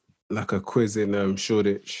 like a quiz in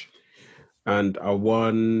Shoreditch, and I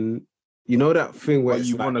won. You know that thing where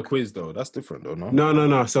you won a quiz though? That's different though, no?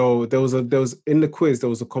 No. So there was in the quiz there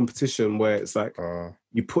was a competition where it's like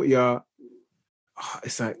you put your.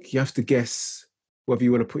 It's like you have to guess whether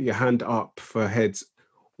you want to put your hand up for heads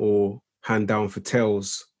or hand down for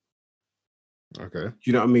tails. Okay. Do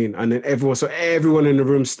you know what I mean? And then everyone in the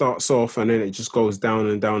room starts off and then it just goes down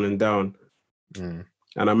and down and down. Mm.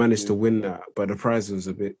 And I managed to win that, but the prize was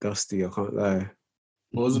a bit dusty, I can't lie.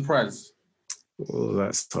 What was the prize? Well,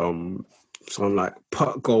 that's some like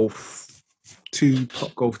putt golf, 2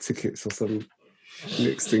 putt golf tickets or some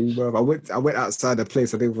next thing, bro. I went outside the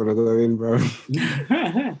place, I didn't want to go in, bro.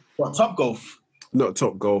 What, Top Golf? Not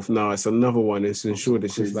Top Golf, no, it's another one. It's in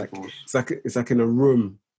Shoreditch. It's like in a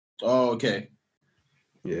room. Oh, okay.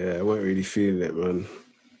 Yeah, I wasn't really feeling it, man.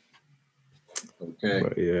 Okay.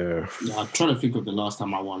 But yeah, I'm trying to think of the last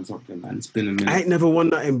time I won something, man. It's been a minute. I ain't never won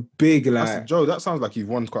nothing big, like Joe. That sounds like you've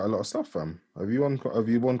won quite a lot of stuff, fam. Have you won quite a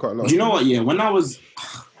lot? Do you know what? Yeah, when I was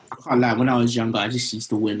younger, I just used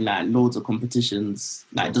to win like loads of competitions,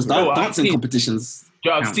 like just dancing competitions.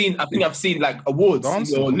 Joe, I think I've seen like awards in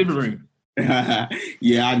your living room.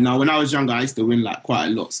 Yeah, no. When I was younger, I used to win like quite a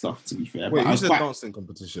lot of stuff. To be fair, wait, but you said dancing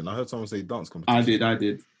competition. I heard someone say dance competition. I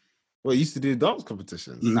did. Well, you used to do dance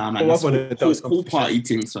competitions. Nah, man, that's cool party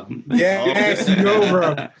things, son. Yes, you know,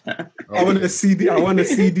 bro. I want a CD. I want a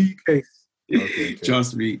CD case. Okay.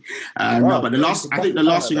 Trust me. No, but the last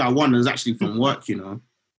thing I won was actually from work. You know,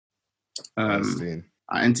 I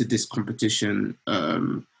entered this competition.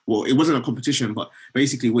 Well, it wasn't a competition, but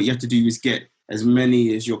basically, what you have to do is get as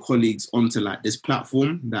many as your colleagues onto like this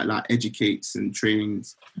platform that like educates and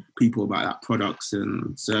trains people about like products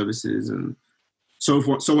and services and so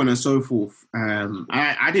forth, so on and so forth.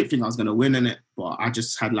 I didn't think I was going to win in it, but I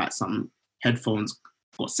just had like some headphones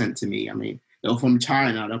got sent to me. I mean, they were from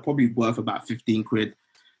China. They're probably worth about 15 quid.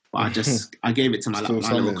 But I gave it to my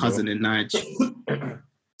little cousin in Nigeria.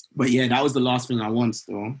 But yeah, that was the last thing I won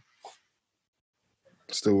still.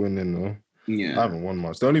 Still winning though. Yeah. I haven't won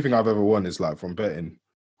much. The only thing I've ever won is like from betting.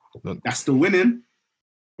 That's still winning.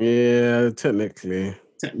 Yeah, technically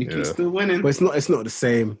still winning. But it's not the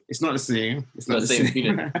same. It's not the same. It's not the same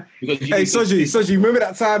feeling. Hey, Soji, remember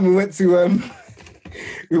that time we went to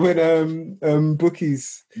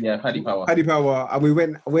bookies? Yeah, Paddy Power. And we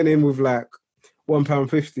went in with like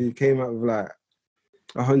 £1.50, came out with like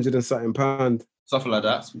 100 and something pound. Something like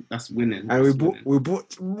that. That's winning. And we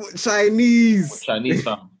bought Chinese. Chinese,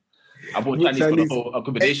 fam. I bought Chinese for the whole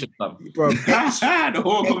accommodation, fam. Bro, the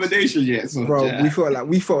whole accommodation, yes. Bro, yeah. we felt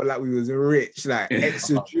like we was rich, like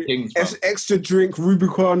extra drink,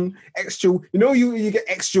 Rubicon, extra. You know, you get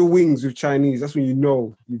extra wings with Chinese. That's when you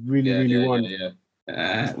know you really won.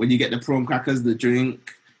 Yeah. When you get the prawn crackers, the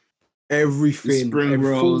drink, everything, spring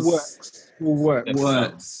rolls, full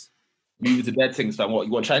works. Move to dead things, fam. What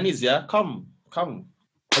you want Chinese? Yeah, come. I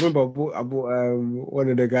remember I bought one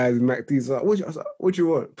of the guys MacD's like, what do you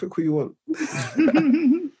want? Pick what you want.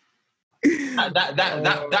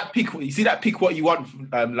 that pick, you see that pick what you want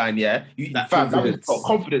line, yeah? That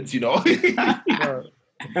confidence, you know.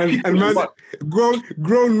 and man,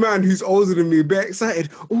 grown man who's older than me, very excited.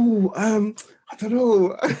 Oh, I don't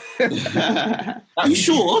know. Are you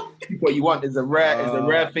sure? What you want is a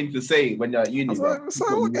rare thing to say when you're at uni.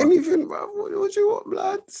 Anything, man. What do you want,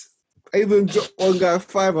 lads? I even dropped one guy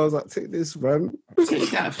 $5. I was like, take this, man.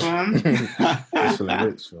 Take that, fam.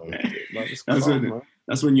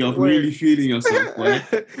 That's when you're really feeling yourself, boy.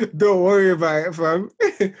 Don't worry about it, fam.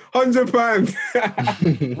 £100.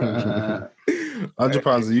 £100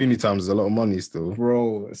 at uni times is a lot of money still.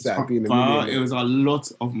 Bro, it's like being a million. It was a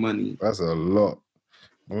lot of money. That's a lot.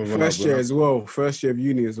 First year as well. First year of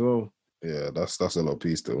uni as well. Yeah, that's a lot of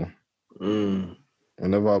peace still. Mm.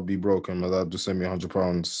 Whenever I'll be broken, my dad just send me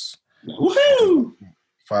 £100. Woohoo!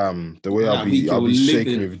 Fam, the way I'll be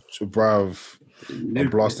shaking with bruv. I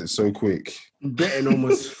blast it so quick. Betting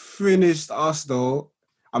almost finished us though.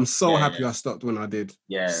 I'm so happy I stopped when I did.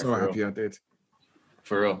 Yeah, so happy I did.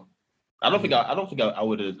 For real. I don't think I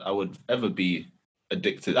would ever be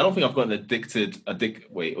addicted. I don't think I've got an addicted.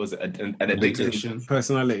 Was it an addicted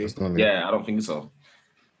personality? Yeah, I don't think so.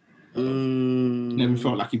 Never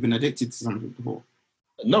felt like you've been addicted to something before.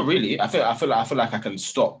 Not really. I feel like I can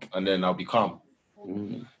stop and then I'll be calm.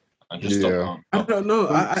 And just stop calm. I don't know.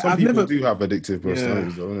 Some people do have addictive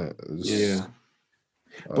personalities, don't it? Yeah.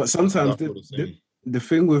 But sometimes the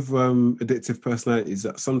thing with addictive personality is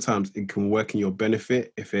that sometimes it can work in your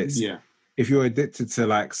benefit if you're addicted to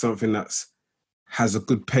like something has a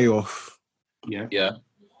good payoff. Yeah.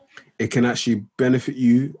 It can actually benefit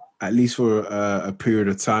you at least for a period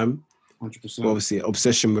of time. 100%. But obviously,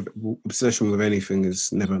 obsession with anything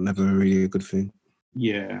is never really a good thing.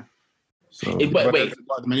 Yeah. So, wait. I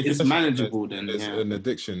mean, if it's manageable, then an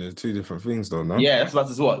addiction is two different things, though. No. Yeah,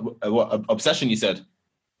 that's what obsession you said.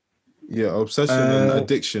 Yeah, obsession and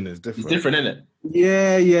addiction is different. It's different, isn't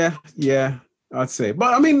it? Yeah. I'd say,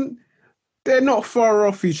 but I mean, they're not far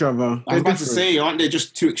off each other. I was about to say, aren't they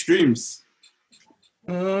just two extremes?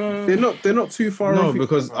 They're not too far off. No,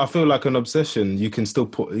 because I feel like an obsession, you can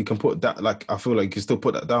put that. Like I feel like you can still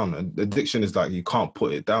put that down. Addiction is like you can't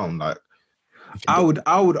put it down. Like I would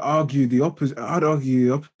argue the opposite. I'd argue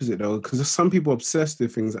the opposite though, because there's some people obsessed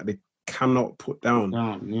with things that they cannot put down.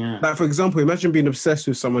 Yeah. Like for example, imagine being obsessed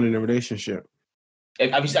with someone in a relationship.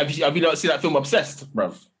 Have you not seen that film Obsessed,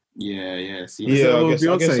 bruv? Yeah.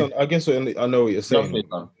 I guess I know what you're saying.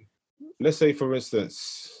 Let's say, for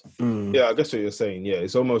instance, I guess what you're saying. Yeah,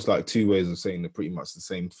 it's almost like two ways of saying they're pretty much the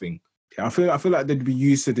same thing. Yeah, I feel like they'd be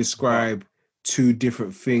used to describe two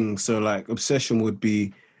different things. So, like, obsession would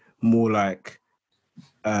be more like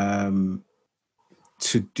to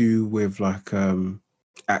do with like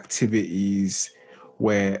activities,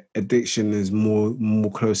 where addiction is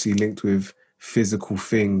more closely linked with physical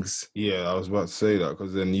things. Yeah, I was about to say that,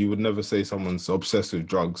 because then you would never say someone's obsessed with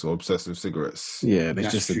drugs or obsessed with cigarettes. Yeah,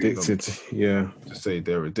 they're just addicted. Yeah. Just say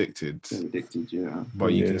they're addicted. They're addicted, yeah.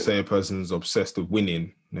 But you can say a person's obsessed with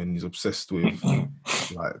winning, and he's obsessed with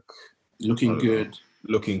like looking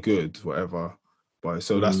good, whatever. But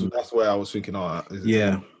so that's where I was thinking,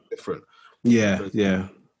 different. Yeah.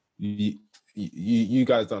 You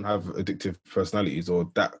guys don't have addictive personalities,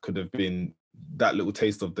 or that could have been that little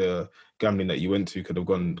taste of the gambling that you went to could have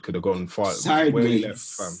gone far sideways. Way left,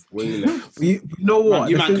 fam. Way left. You know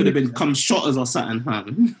what? You might could have become shotters or something,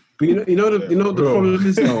 man. But you know the problem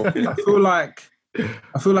is though. I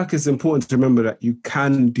feel like it's important to remember that you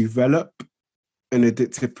can develop an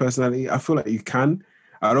addictive personality. I feel like you can.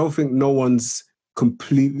 I don't think no one's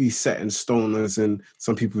completely set in stone, as in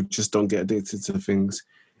some people just don't get addicted to things.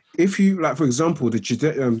 If you, like, for example, the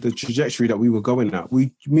trajectory that we were going at,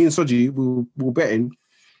 me and Soji, we were betting,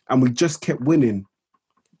 and we just kept winning.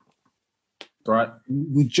 Right.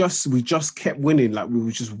 We just kept winning. Like, we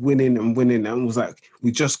were just winning, and it was like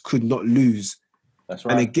we just could not lose. That's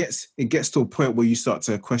right. And it gets to a point where you start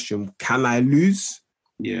to question, can I lose?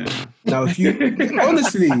 Yeah. Now, if you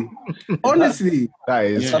honestly, that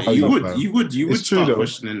is you would start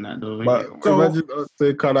questioning that though. But imagine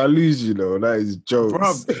say, "Can I lose?" You know, that is jokes.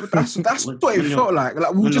 Bro, that's what it felt like.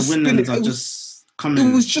 Like we were just spinning.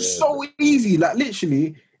 It was just so easy. Like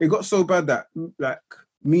literally, it got so bad that like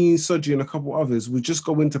me and Soji and a couple others would just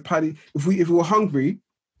go into paddy. If we were hungry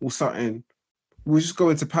or something, we'll just go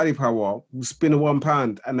into paddy power. We'll spin a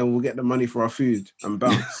 £1 and then we'll get the money for our food and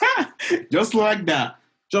bounce. Just like that.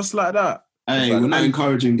 Just like that. Hey, we're not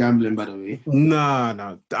encouraging gambling, by the way.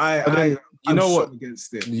 No. I'm know what?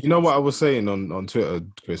 Against it. You know what I was saying on Twitter,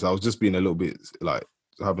 Chris? I was just being a little bit like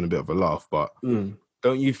having a bit of a laugh, but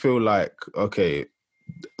don't you feel like, okay,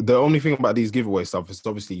 the only thing about these giveaway stuff is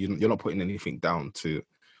obviously you're not putting anything down to.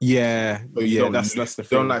 Yeah, so that's the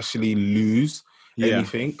thing. You don't actually lose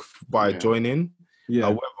anything by joining. Yeah.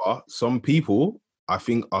 However, some people I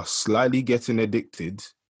think are slightly getting addicted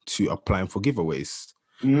to applying for giveaways.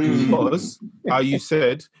 Because how you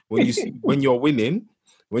said when you're winning,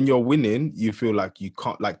 you feel like you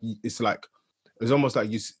can't, like it's almost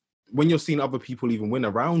like when you're seeing other people even win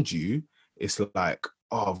around you, it's like,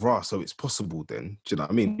 oh rah, so it's possible then. Do you know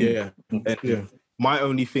what I mean? Yeah. My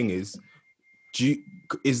only thing is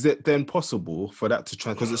it then possible for that to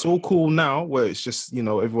try, because it's all cool now where it's just, you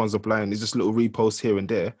know, everyone's applying, it's just little reposts here and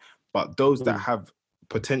there, but those that have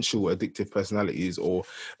potential addictive personalities or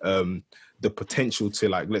the potential to,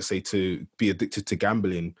 like, let's say, to be addicted to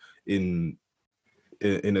gambling in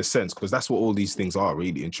a sense, because that's what all these things are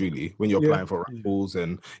really and truly. When you're applying for raffles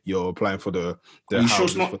and you're applying for the are you sure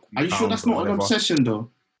that's not an obsession though?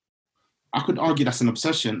 I could argue that's an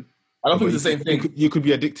obsession. I don't think it's the same thing. You could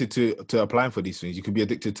be addicted to applying for these things. You could be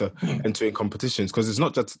addicted to entering competitions because it's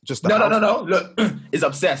not just No. Look, it's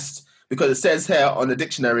obsessed because it says here on the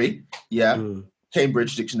dictionary,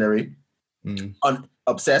 Cambridge Dictionary,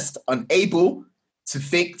 obsessed, unable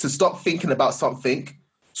to stop thinking about something,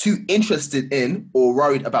 too interested in or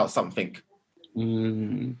worried about something.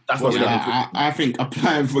 That's what I think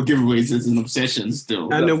applying for giveaways is an obsession still.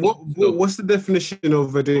 And then what's the definition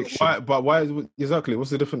of addiction? Why exactly?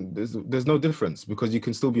 What's the difference? There's no difference because you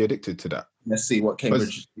can still be addicted to that. Let's see what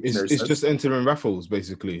Cambridge it's just entering raffles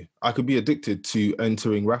basically. I could be addicted to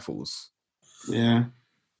entering raffles. Yeah.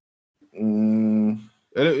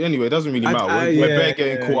 Anyway, it doesn't really matter. We're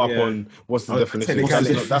getting caught up on what's the definition.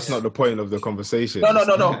 That's not the point of the conversation.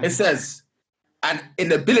 No. It says an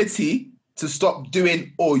inability to stop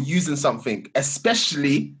doing or using something,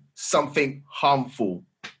 especially something harmful.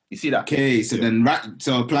 You see that? Okay, so then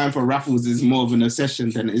so applying for raffles is more of an obsession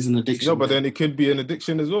than it is an addiction. No, but then it could be an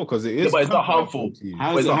addiction as well because it is. But it's not harmful to you.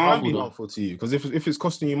 How is it harmful to you? Because if it's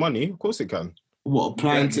costing you money, of course it can. What,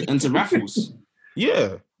 applying to enter raffles?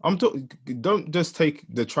 Yeah. Don't just take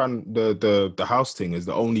the house thing as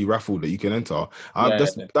the only raffle that you can enter.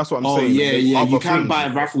 That's what I'm saying. Yeah. You can buy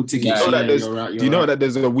raffle tickets. Do you know that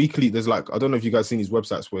there's a weekly? There's I don't know if you guys seen these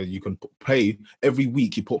websites where you can pay every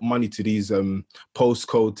week. You put money to these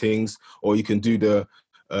postcode things, or you can do the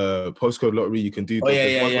postcode lottery. You can do.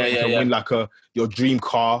 Win your dream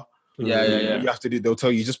car. Yeah. You have to do. They'll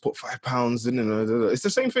tell you just put £5 in. It's the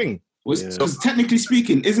same thing. Because technically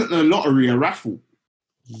speaking, isn't the lottery a raffle?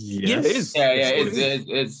 Yes. It is. It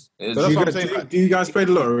is. Do you guys play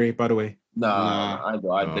the lottery, by the way? No. I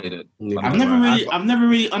played it. I've never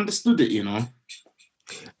really understood it, you know.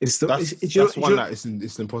 It's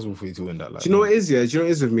impossible for you to win that. Do you know what it is? Yeah, do you know what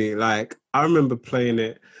it is with me? Like, I remember playing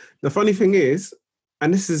it. The funny thing is,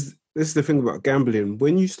 and this is the thing about gambling.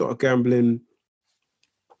 When you start gambling,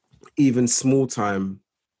 even small time,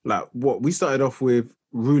 like what we started off with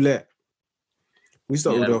roulette.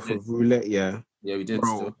 Yeah. Yeah, we did.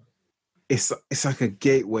 Bro, it's like a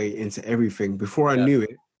gateway into everything. Before I knew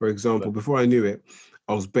it, for example,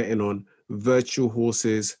 I was betting on virtual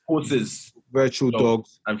horses, virtual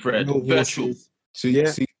dogs, and Fred. Virtual. See,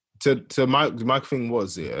 to my thing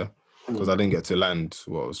was because I didn't get to land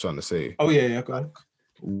what I was trying to say. Oh yeah, go on.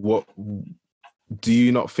 What do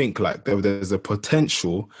you not think like there's a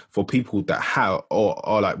potential for people that have or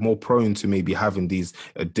are like more prone to maybe having these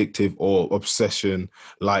addictive or obsession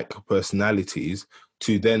like personalities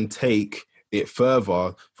to then take it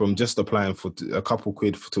further from just applying for a couple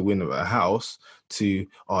quid to win a house to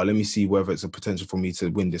let me see whether it's a potential for me to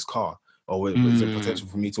win this car or is it potential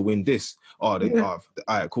for me to win this? All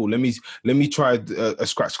right, cool. Let me try a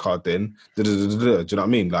scratch card then. Do you know what I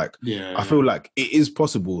mean? Like, I feel like it is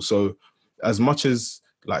possible. So as much as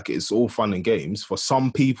like it's all fun and games, for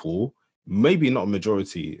some people, maybe not a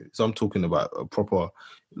majority, so I'm talking about a proper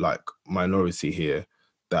like minority here,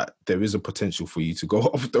 that there is a potential for you to go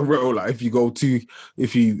off the rail. Like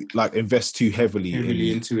if you like invest too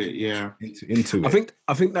heavily into it, into it.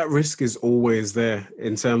 I think that risk is always there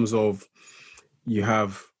in terms of you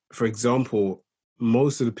have, for example,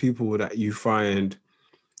 most of the people that you find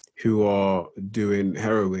who are doing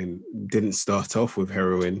heroin didn't start off with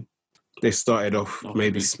heroin. They started off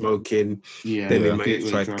maybe smoking. Then they may have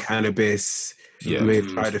tried cannabis. May have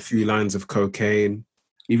tried a few lines of cocaine.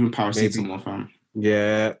 Even paracetamol, fam.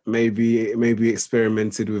 Yeah, maybe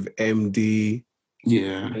experimented with MD.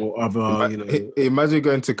 Yeah. Or other, Imagine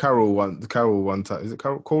going to Carol one time. Is it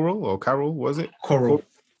Coral or Carol? Was it? Coral,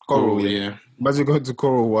 yeah. Imagine going to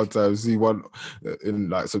Coral one time, see one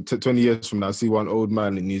in 20 years from now, see one old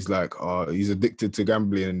man and he's like, he's addicted to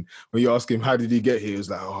gambling. And when you ask him, how did he get here? He's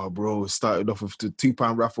like, bro, it started off with the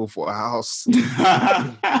 £2 raffle for a house.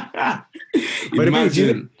 But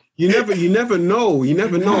imagine. You never know. You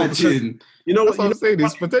never know. Imagine. You know what I'm saying?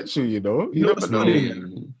 There's potential, you know? You never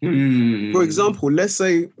know. For example, let's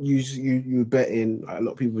say you betting, a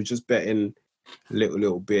lot of people just betting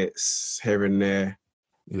little bits here and there.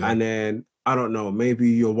 Yeah. And then, I don't know, maybe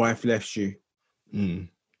your wife left you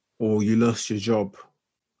or you lost your job.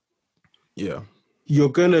 Yeah. You're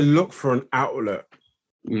going to look for an outlet.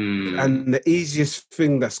 And the easiest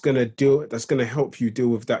thing that's going to help you deal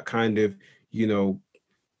with that kind of,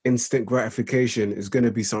 instant gratification is going to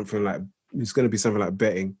be something like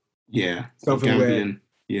betting. Yeah. Something gambling.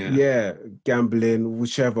 Gambling,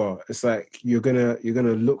 whichever. It's like you're gonna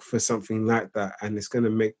look for something like that, and it's gonna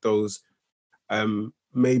make those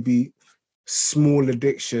maybe small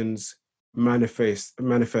addictions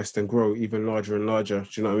manifest and grow even larger and larger. Do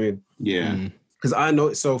you know what I mean? Yeah. Because I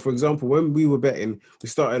know, so for example, when we were betting, we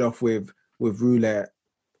started off with with roulette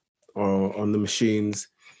or on the machines,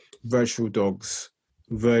 virtual dogs,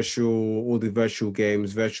 all the virtual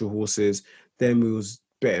games, virtual horses. Then we was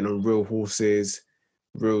betting on real horses,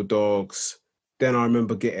 real dogs. Then I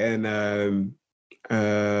remember getting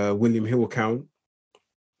William Hill account.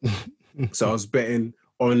 So I was betting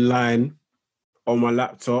online on my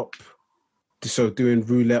laptop. So doing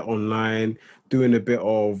roulette online, doing a bit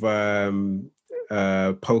of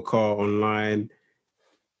poker online.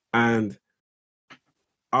 And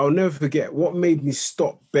I'll never forget what made me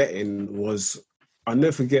stop betting was, I'll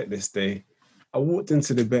never forget this day. I walked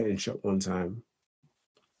into the betting shop one time,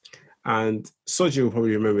 and Soji will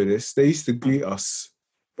probably remember this. They used to greet us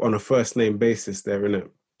on a first name basis there, innit?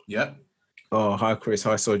 Yeah. Oh, hi Chris,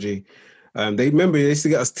 hi Soji. They used to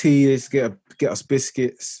get us tea, they used to get us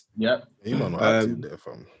biscuits. Yeah. You might not active there,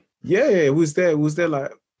 fam. Yeah, it was there. It was there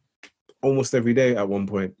like almost every day at one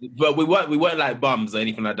point. But we weren't like bums or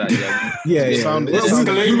anything like that. Yeah. Yeah. It sounded funny,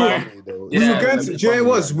 though. We were going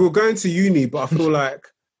to, we were going to uni, but I feel like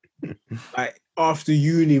after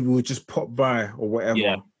uni we would just pop by or whatever.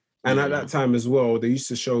 Yeah. And at that time as well, they used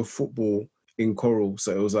to show football in Coral,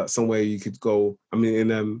 so it was like somewhere you could go. I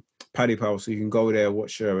mean, in Paddy Power, so you can go there,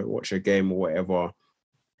 watch a game or whatever.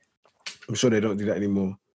 I'm sure they don't do that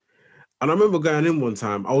anymore. And I remember going in one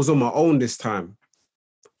time. I was on my own this time,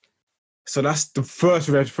 so that's the first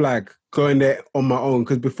red flag. Going there on my own,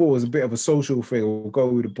 because before it was a bit of a social thing. We'll go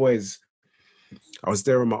with the boys. I was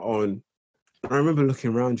there on my own. I remember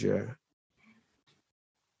looking around here,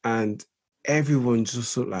 and everyone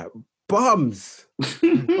just looked like bums.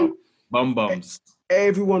 Bums.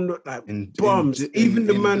 Everyone looked like bums. Even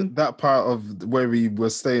the man. That part of where we were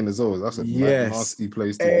staying as well. That's a nasty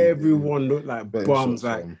place to everyone looked like bums.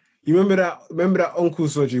 Like, you remember that Uncle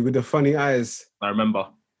Soji with the funny eyes? I remember.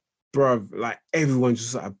 Bruv, like everyone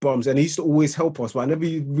just like bums. And he used to always help us, but I never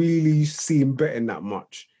really used to see him betting that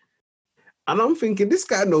much. And I'm thinking, this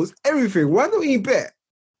guy knows everything. Why don't he bet?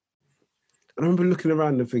 And I remember looking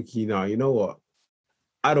around and thinking, you know what?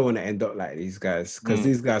 I don't want to end up like these guys, because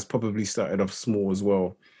these guys probably started off small as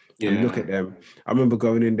well. Yeah. And look at them. I remember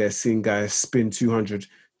going in there, seeing guys spin 200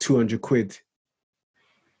 quid.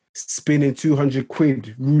 Spinning 200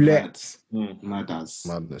 quid roulette. Madness,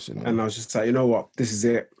 you know? And I was just like, you know what? This is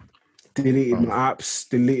it. Deleted my apps,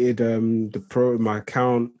 deleted my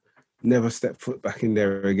account, never stepped foot back in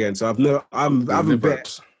there again. So I haven't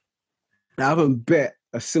bet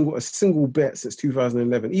a single bet since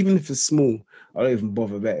 2011. Even if it's small, I don't even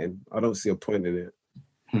bother betting. I don't see a point in it.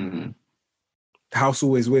 The house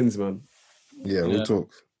always wins, man. Yeah, we'll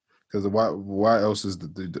talk. Because why else is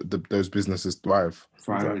those businesses thrive?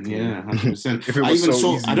 Exactly. Yeah, 100%. If it was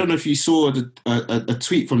easy. I don't know if you saw a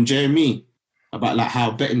tweet from Jeremy about like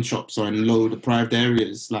how betting shops are in low deprived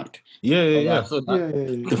areas. Like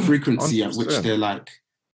the frequency 100%. At which they're like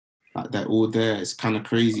they're all there. It's kind of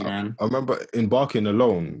crazy, man. I remember in Barking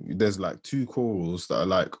alone, there's like 2 corals that are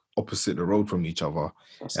like opposite the road from each other.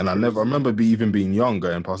 That's and crazy. I remember even being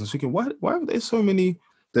younger and passing, thinking, why are there so many?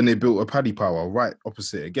 Then they built a Paddy Power right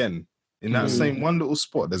opposite again. In that same one little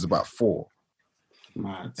spot, there's about 4.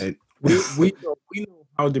 Mad. We know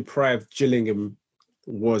how deprived Gillingham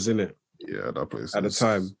was, innit? Yeah, that place. At the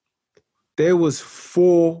time. There was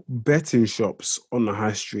 4 betting shops on the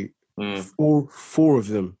high street. 4 of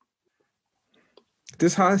them.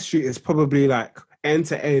 This high street is probably like end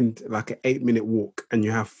to end, like an 8-minute walk, and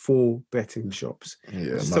you have 4 betting shops.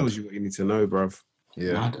 Yeah, that tells you what you need to know, bruv.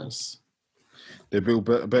 Yeah. Madness. They build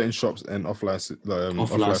betting shops and off-license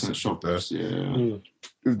shops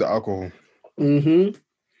with the alcohol. Mm-hmm.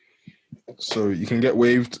 So you can get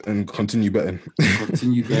waived and continue betting.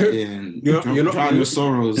 Continue betting. You're not drown your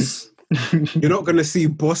sorrows. You're not going to see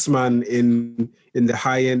Bossman in the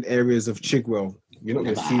high-end areas of Chigwell. You're not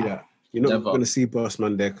going to see that. You're not going to see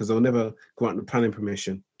Bossman there because they'll never go out the planning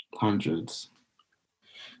permission. Hundreds.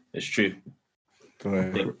 It's true.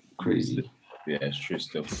 Crazy. Yeah, it's true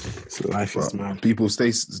still. So life is man. People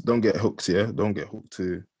don't get hooked, yeah? Don't get hooked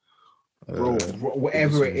to... Bro,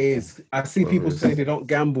 whatever it is. I see people say they don't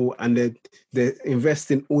gamble and they're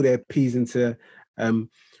investing all their P's into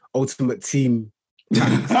Ultimate Team.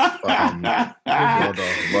 Brother.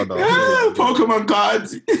 Pokemon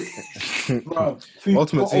cards. Bro,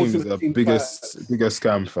 Ultimate Team is the biggest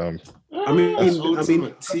scam, fam. I mean,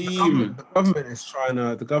 Team.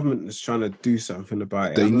 The government is trying to do something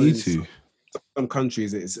about it. They need to. Some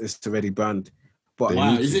countries it's already banned.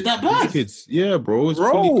 But is it that bad? Kids, yeah, bro. It's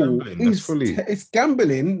fully gambling. It's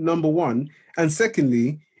gambling, number one, and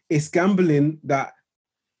secondly, it's gambling that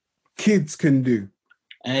kids can do.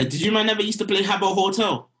 Did you man ever used to play Habbo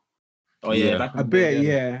Hotel? Oh yeah, I bet,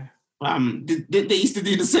 yeah. They used to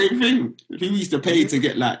do the same thing. People used to pay to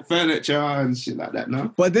get like furniture and shit like that.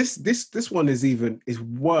 No, but this one is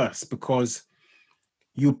worse because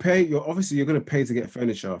you're obviously going to pay to get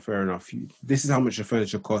furniture. Fair enough. This is how much your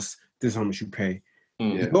furniture costs. This is how much you pay.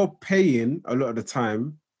 Yeah. You're paying a lot of the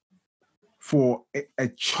time for a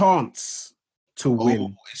chance to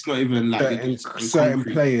win. It's not even like certain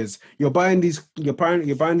players. You're buying these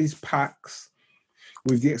packs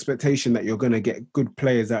with the expectation that you're going to get good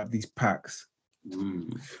players out of these packs.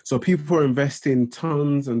 So people are investing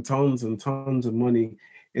tons and tons and tons of money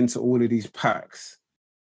into all of these packs,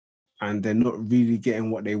 and they're not really getting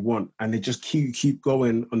what they want, and they just keep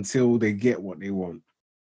going until they get what they want.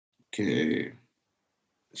 Okay.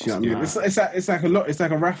 You know what I mean? It's like a lot. It's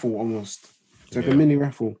like a raffle almost. It's like a mini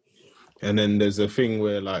raffle. And then there's a thing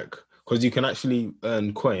where because you can actually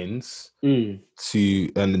earn coins and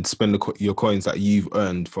spend your coins that you've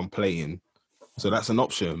earned from playing. So that's an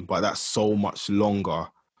option, but that's so much longer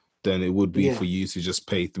than it would be for you to just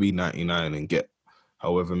pay $3.99 and get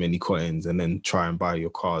however many coins and then try and buy your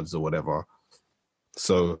cards or whatever.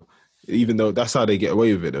 So even though that's how they get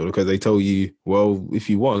away with it, though, because they tell you, well, if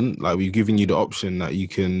you want, like, we're giving you the option that you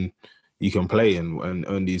can play and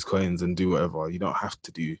earn these coins and do whatever. You don't have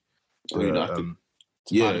to do.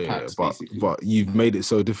 Packs, but you've made it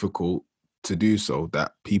so difficult to do so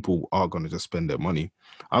that people are gonna just spend their money.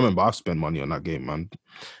 I remember I've spent money on that game, man.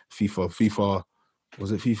 FIFA,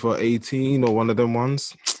 was it FIFA 18 or one of them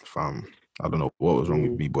ones? Fam, I don't know what was wrong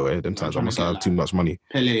with me, boy. Them times I must have too much money.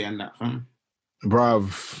 Pele and that, fam.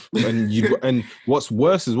 Bruv, and what's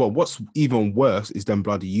worse is what's even worse is them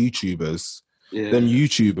bloody YouTubers. Yeah. Them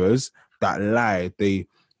YouTubers that lie. They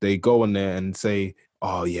go on there and say,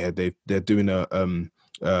 oh yeah, they're doing a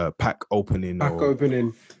pack opening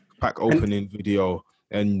video,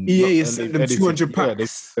 and you sent them 200 packs. Yeah, they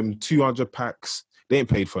sent them 200 packs. They ain't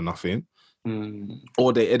paid for nothing.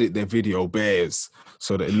 Or they edit their video bears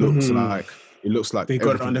so that it looks like they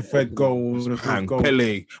got it on the third goal. Bang,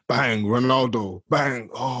 Pele, bang, Ronaldo, bang.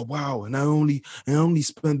 Oh wow, and I only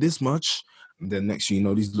spent this much. And then next thing you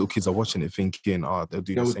know, these little kids are watching it thinking, they'll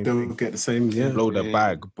do the same thing. They'll get the same, blow their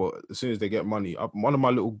bag. But as soon as they get money, one of my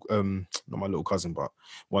little, not my little cousin, but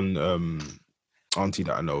one auntie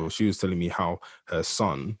that I know, she was telling me how her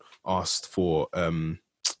son asked for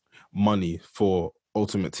money for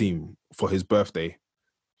Ultimate Team for his birthday.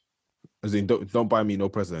 As in, don't buy me no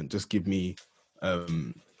present, just give me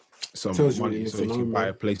some money so he can buy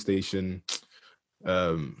a PlayStation.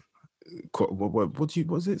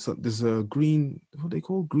 What's it? So there's a green, what they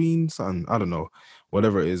call green sun. I don't know,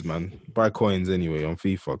 whatever it is, man. Buy coins anyway on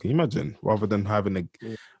FIFA. Can you imagine? Rather than having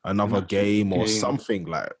another game or something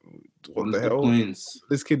like, what the hell? Coins.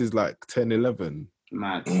 This kid is like 10, 11.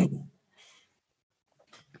 Mad.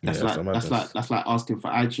 That's like asking for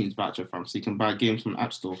iTunes voucher, fam, so you can buy games from the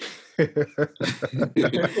App Store.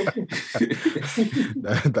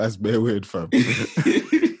 That's very weird, fam.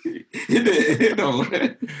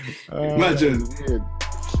 Imagine.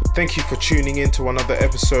 Thank you for tuning in to another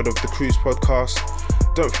episode of the Cruise Podcast.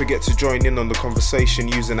 Don't forget to join in on the conversation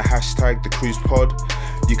using the hashtag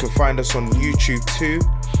 #TheCruisePod. You can find us on YouTube too.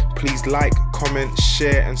 Please like, comment,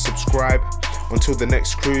 share, and subscribe. Until the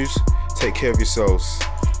next cruise, take care of yourselves.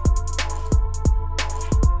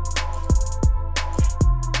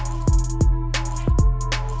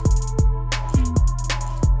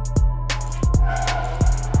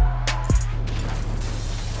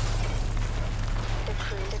 The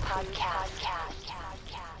Cruise Podcast.